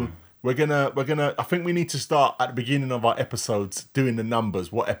 So we're gonna I think we need to start at the beginning of our episodes doing the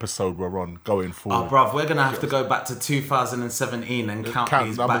numbers, what episode we're on going forward. Oh, bruv, we're gonna have to go back to 2017 and count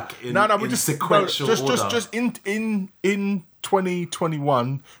these back in sequential order. Just in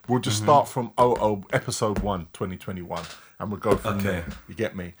 2021, we'll just start from episode 1, 2021, and we'll go from there. You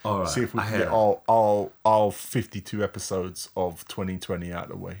get me? All right. See if we can get all 52 episodes of 2020 out of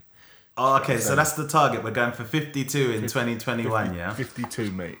the way. Oh, okay, so that's the target. We're going for 52 in 2021, yeah? 52,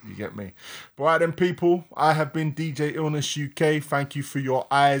 mate. You get me? But right then, people, I have been DJ Illness UK. Thank you for your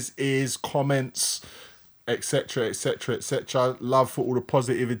eyes, ears, comments, etc., etc., etc. Love for all the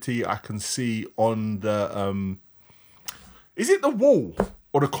positivity I can see on the... Is it the wall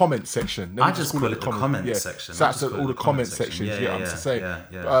or the comment section? I just call it the comment section. So that's all the comment sections. Yeah, I'm to say.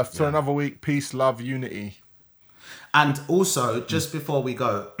 For another week, peace, love, unity. And also, just before we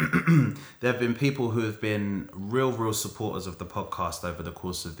go, there have been people who have been real supporters of the podcast over the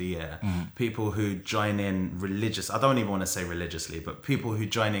course of the year. People who join in I don't even want to say religiously, but people who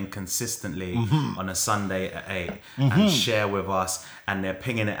join in consistently on a Sunday at 8 and share with us, and they're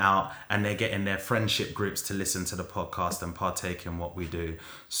pinging it out, and they're getting their friendship groups to listen to the podcast and partake in what we do.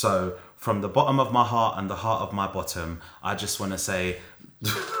 So from the bottom of my heart and the heart of my bottom, I just want to say,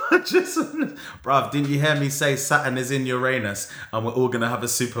 bruv, didn't you hear me say Saturn is in Uranus and we're all going to have a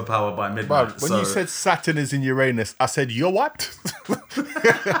superpower by midnight? Bruv, when you said Saturn is in Uranus, I said, you're what?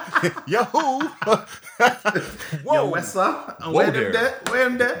 Yo who? Yo, what's up? Where there?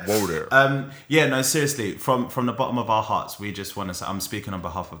 Whoa there. Yeah, no, seriously, from the bottom of our hearts, we just want to say, I'm speaking on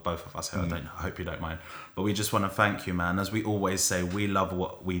behalf of both of us here, I hope you don't mind, but we just want to thank you, man. As we always say, we love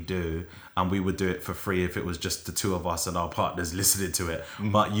what we do, and we would do it for free if it was just the two of us and our partners listening to it.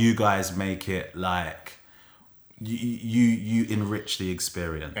 But you guys make it like you enrich the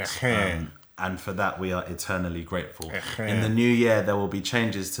experience. And for that, we are eternally grateful. In the new year, there will be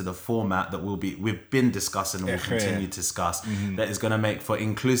changes to the format that we've been discussing and will continue to discuss. That is going to make for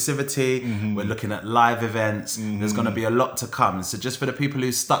inclusivity. We're looking at live events. There's going to be a lot to come. So just for the people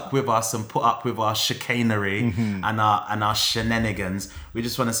who stuck with us and put up with our chicanery and our shenanigans, we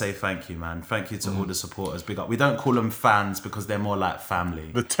just want to say thank you, man. Thank you to all the supporters. Big up. We don't call them fans because they're more like family.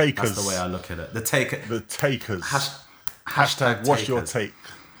 The takers. That's the way I look at it. The takers. Hashtag what's your take?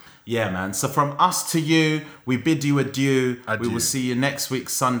 Yeah, man. So from us to you, we bid you adieu. We will see you next week,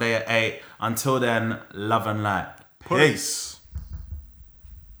 Sunday at 8. Until then, love and light. Peace.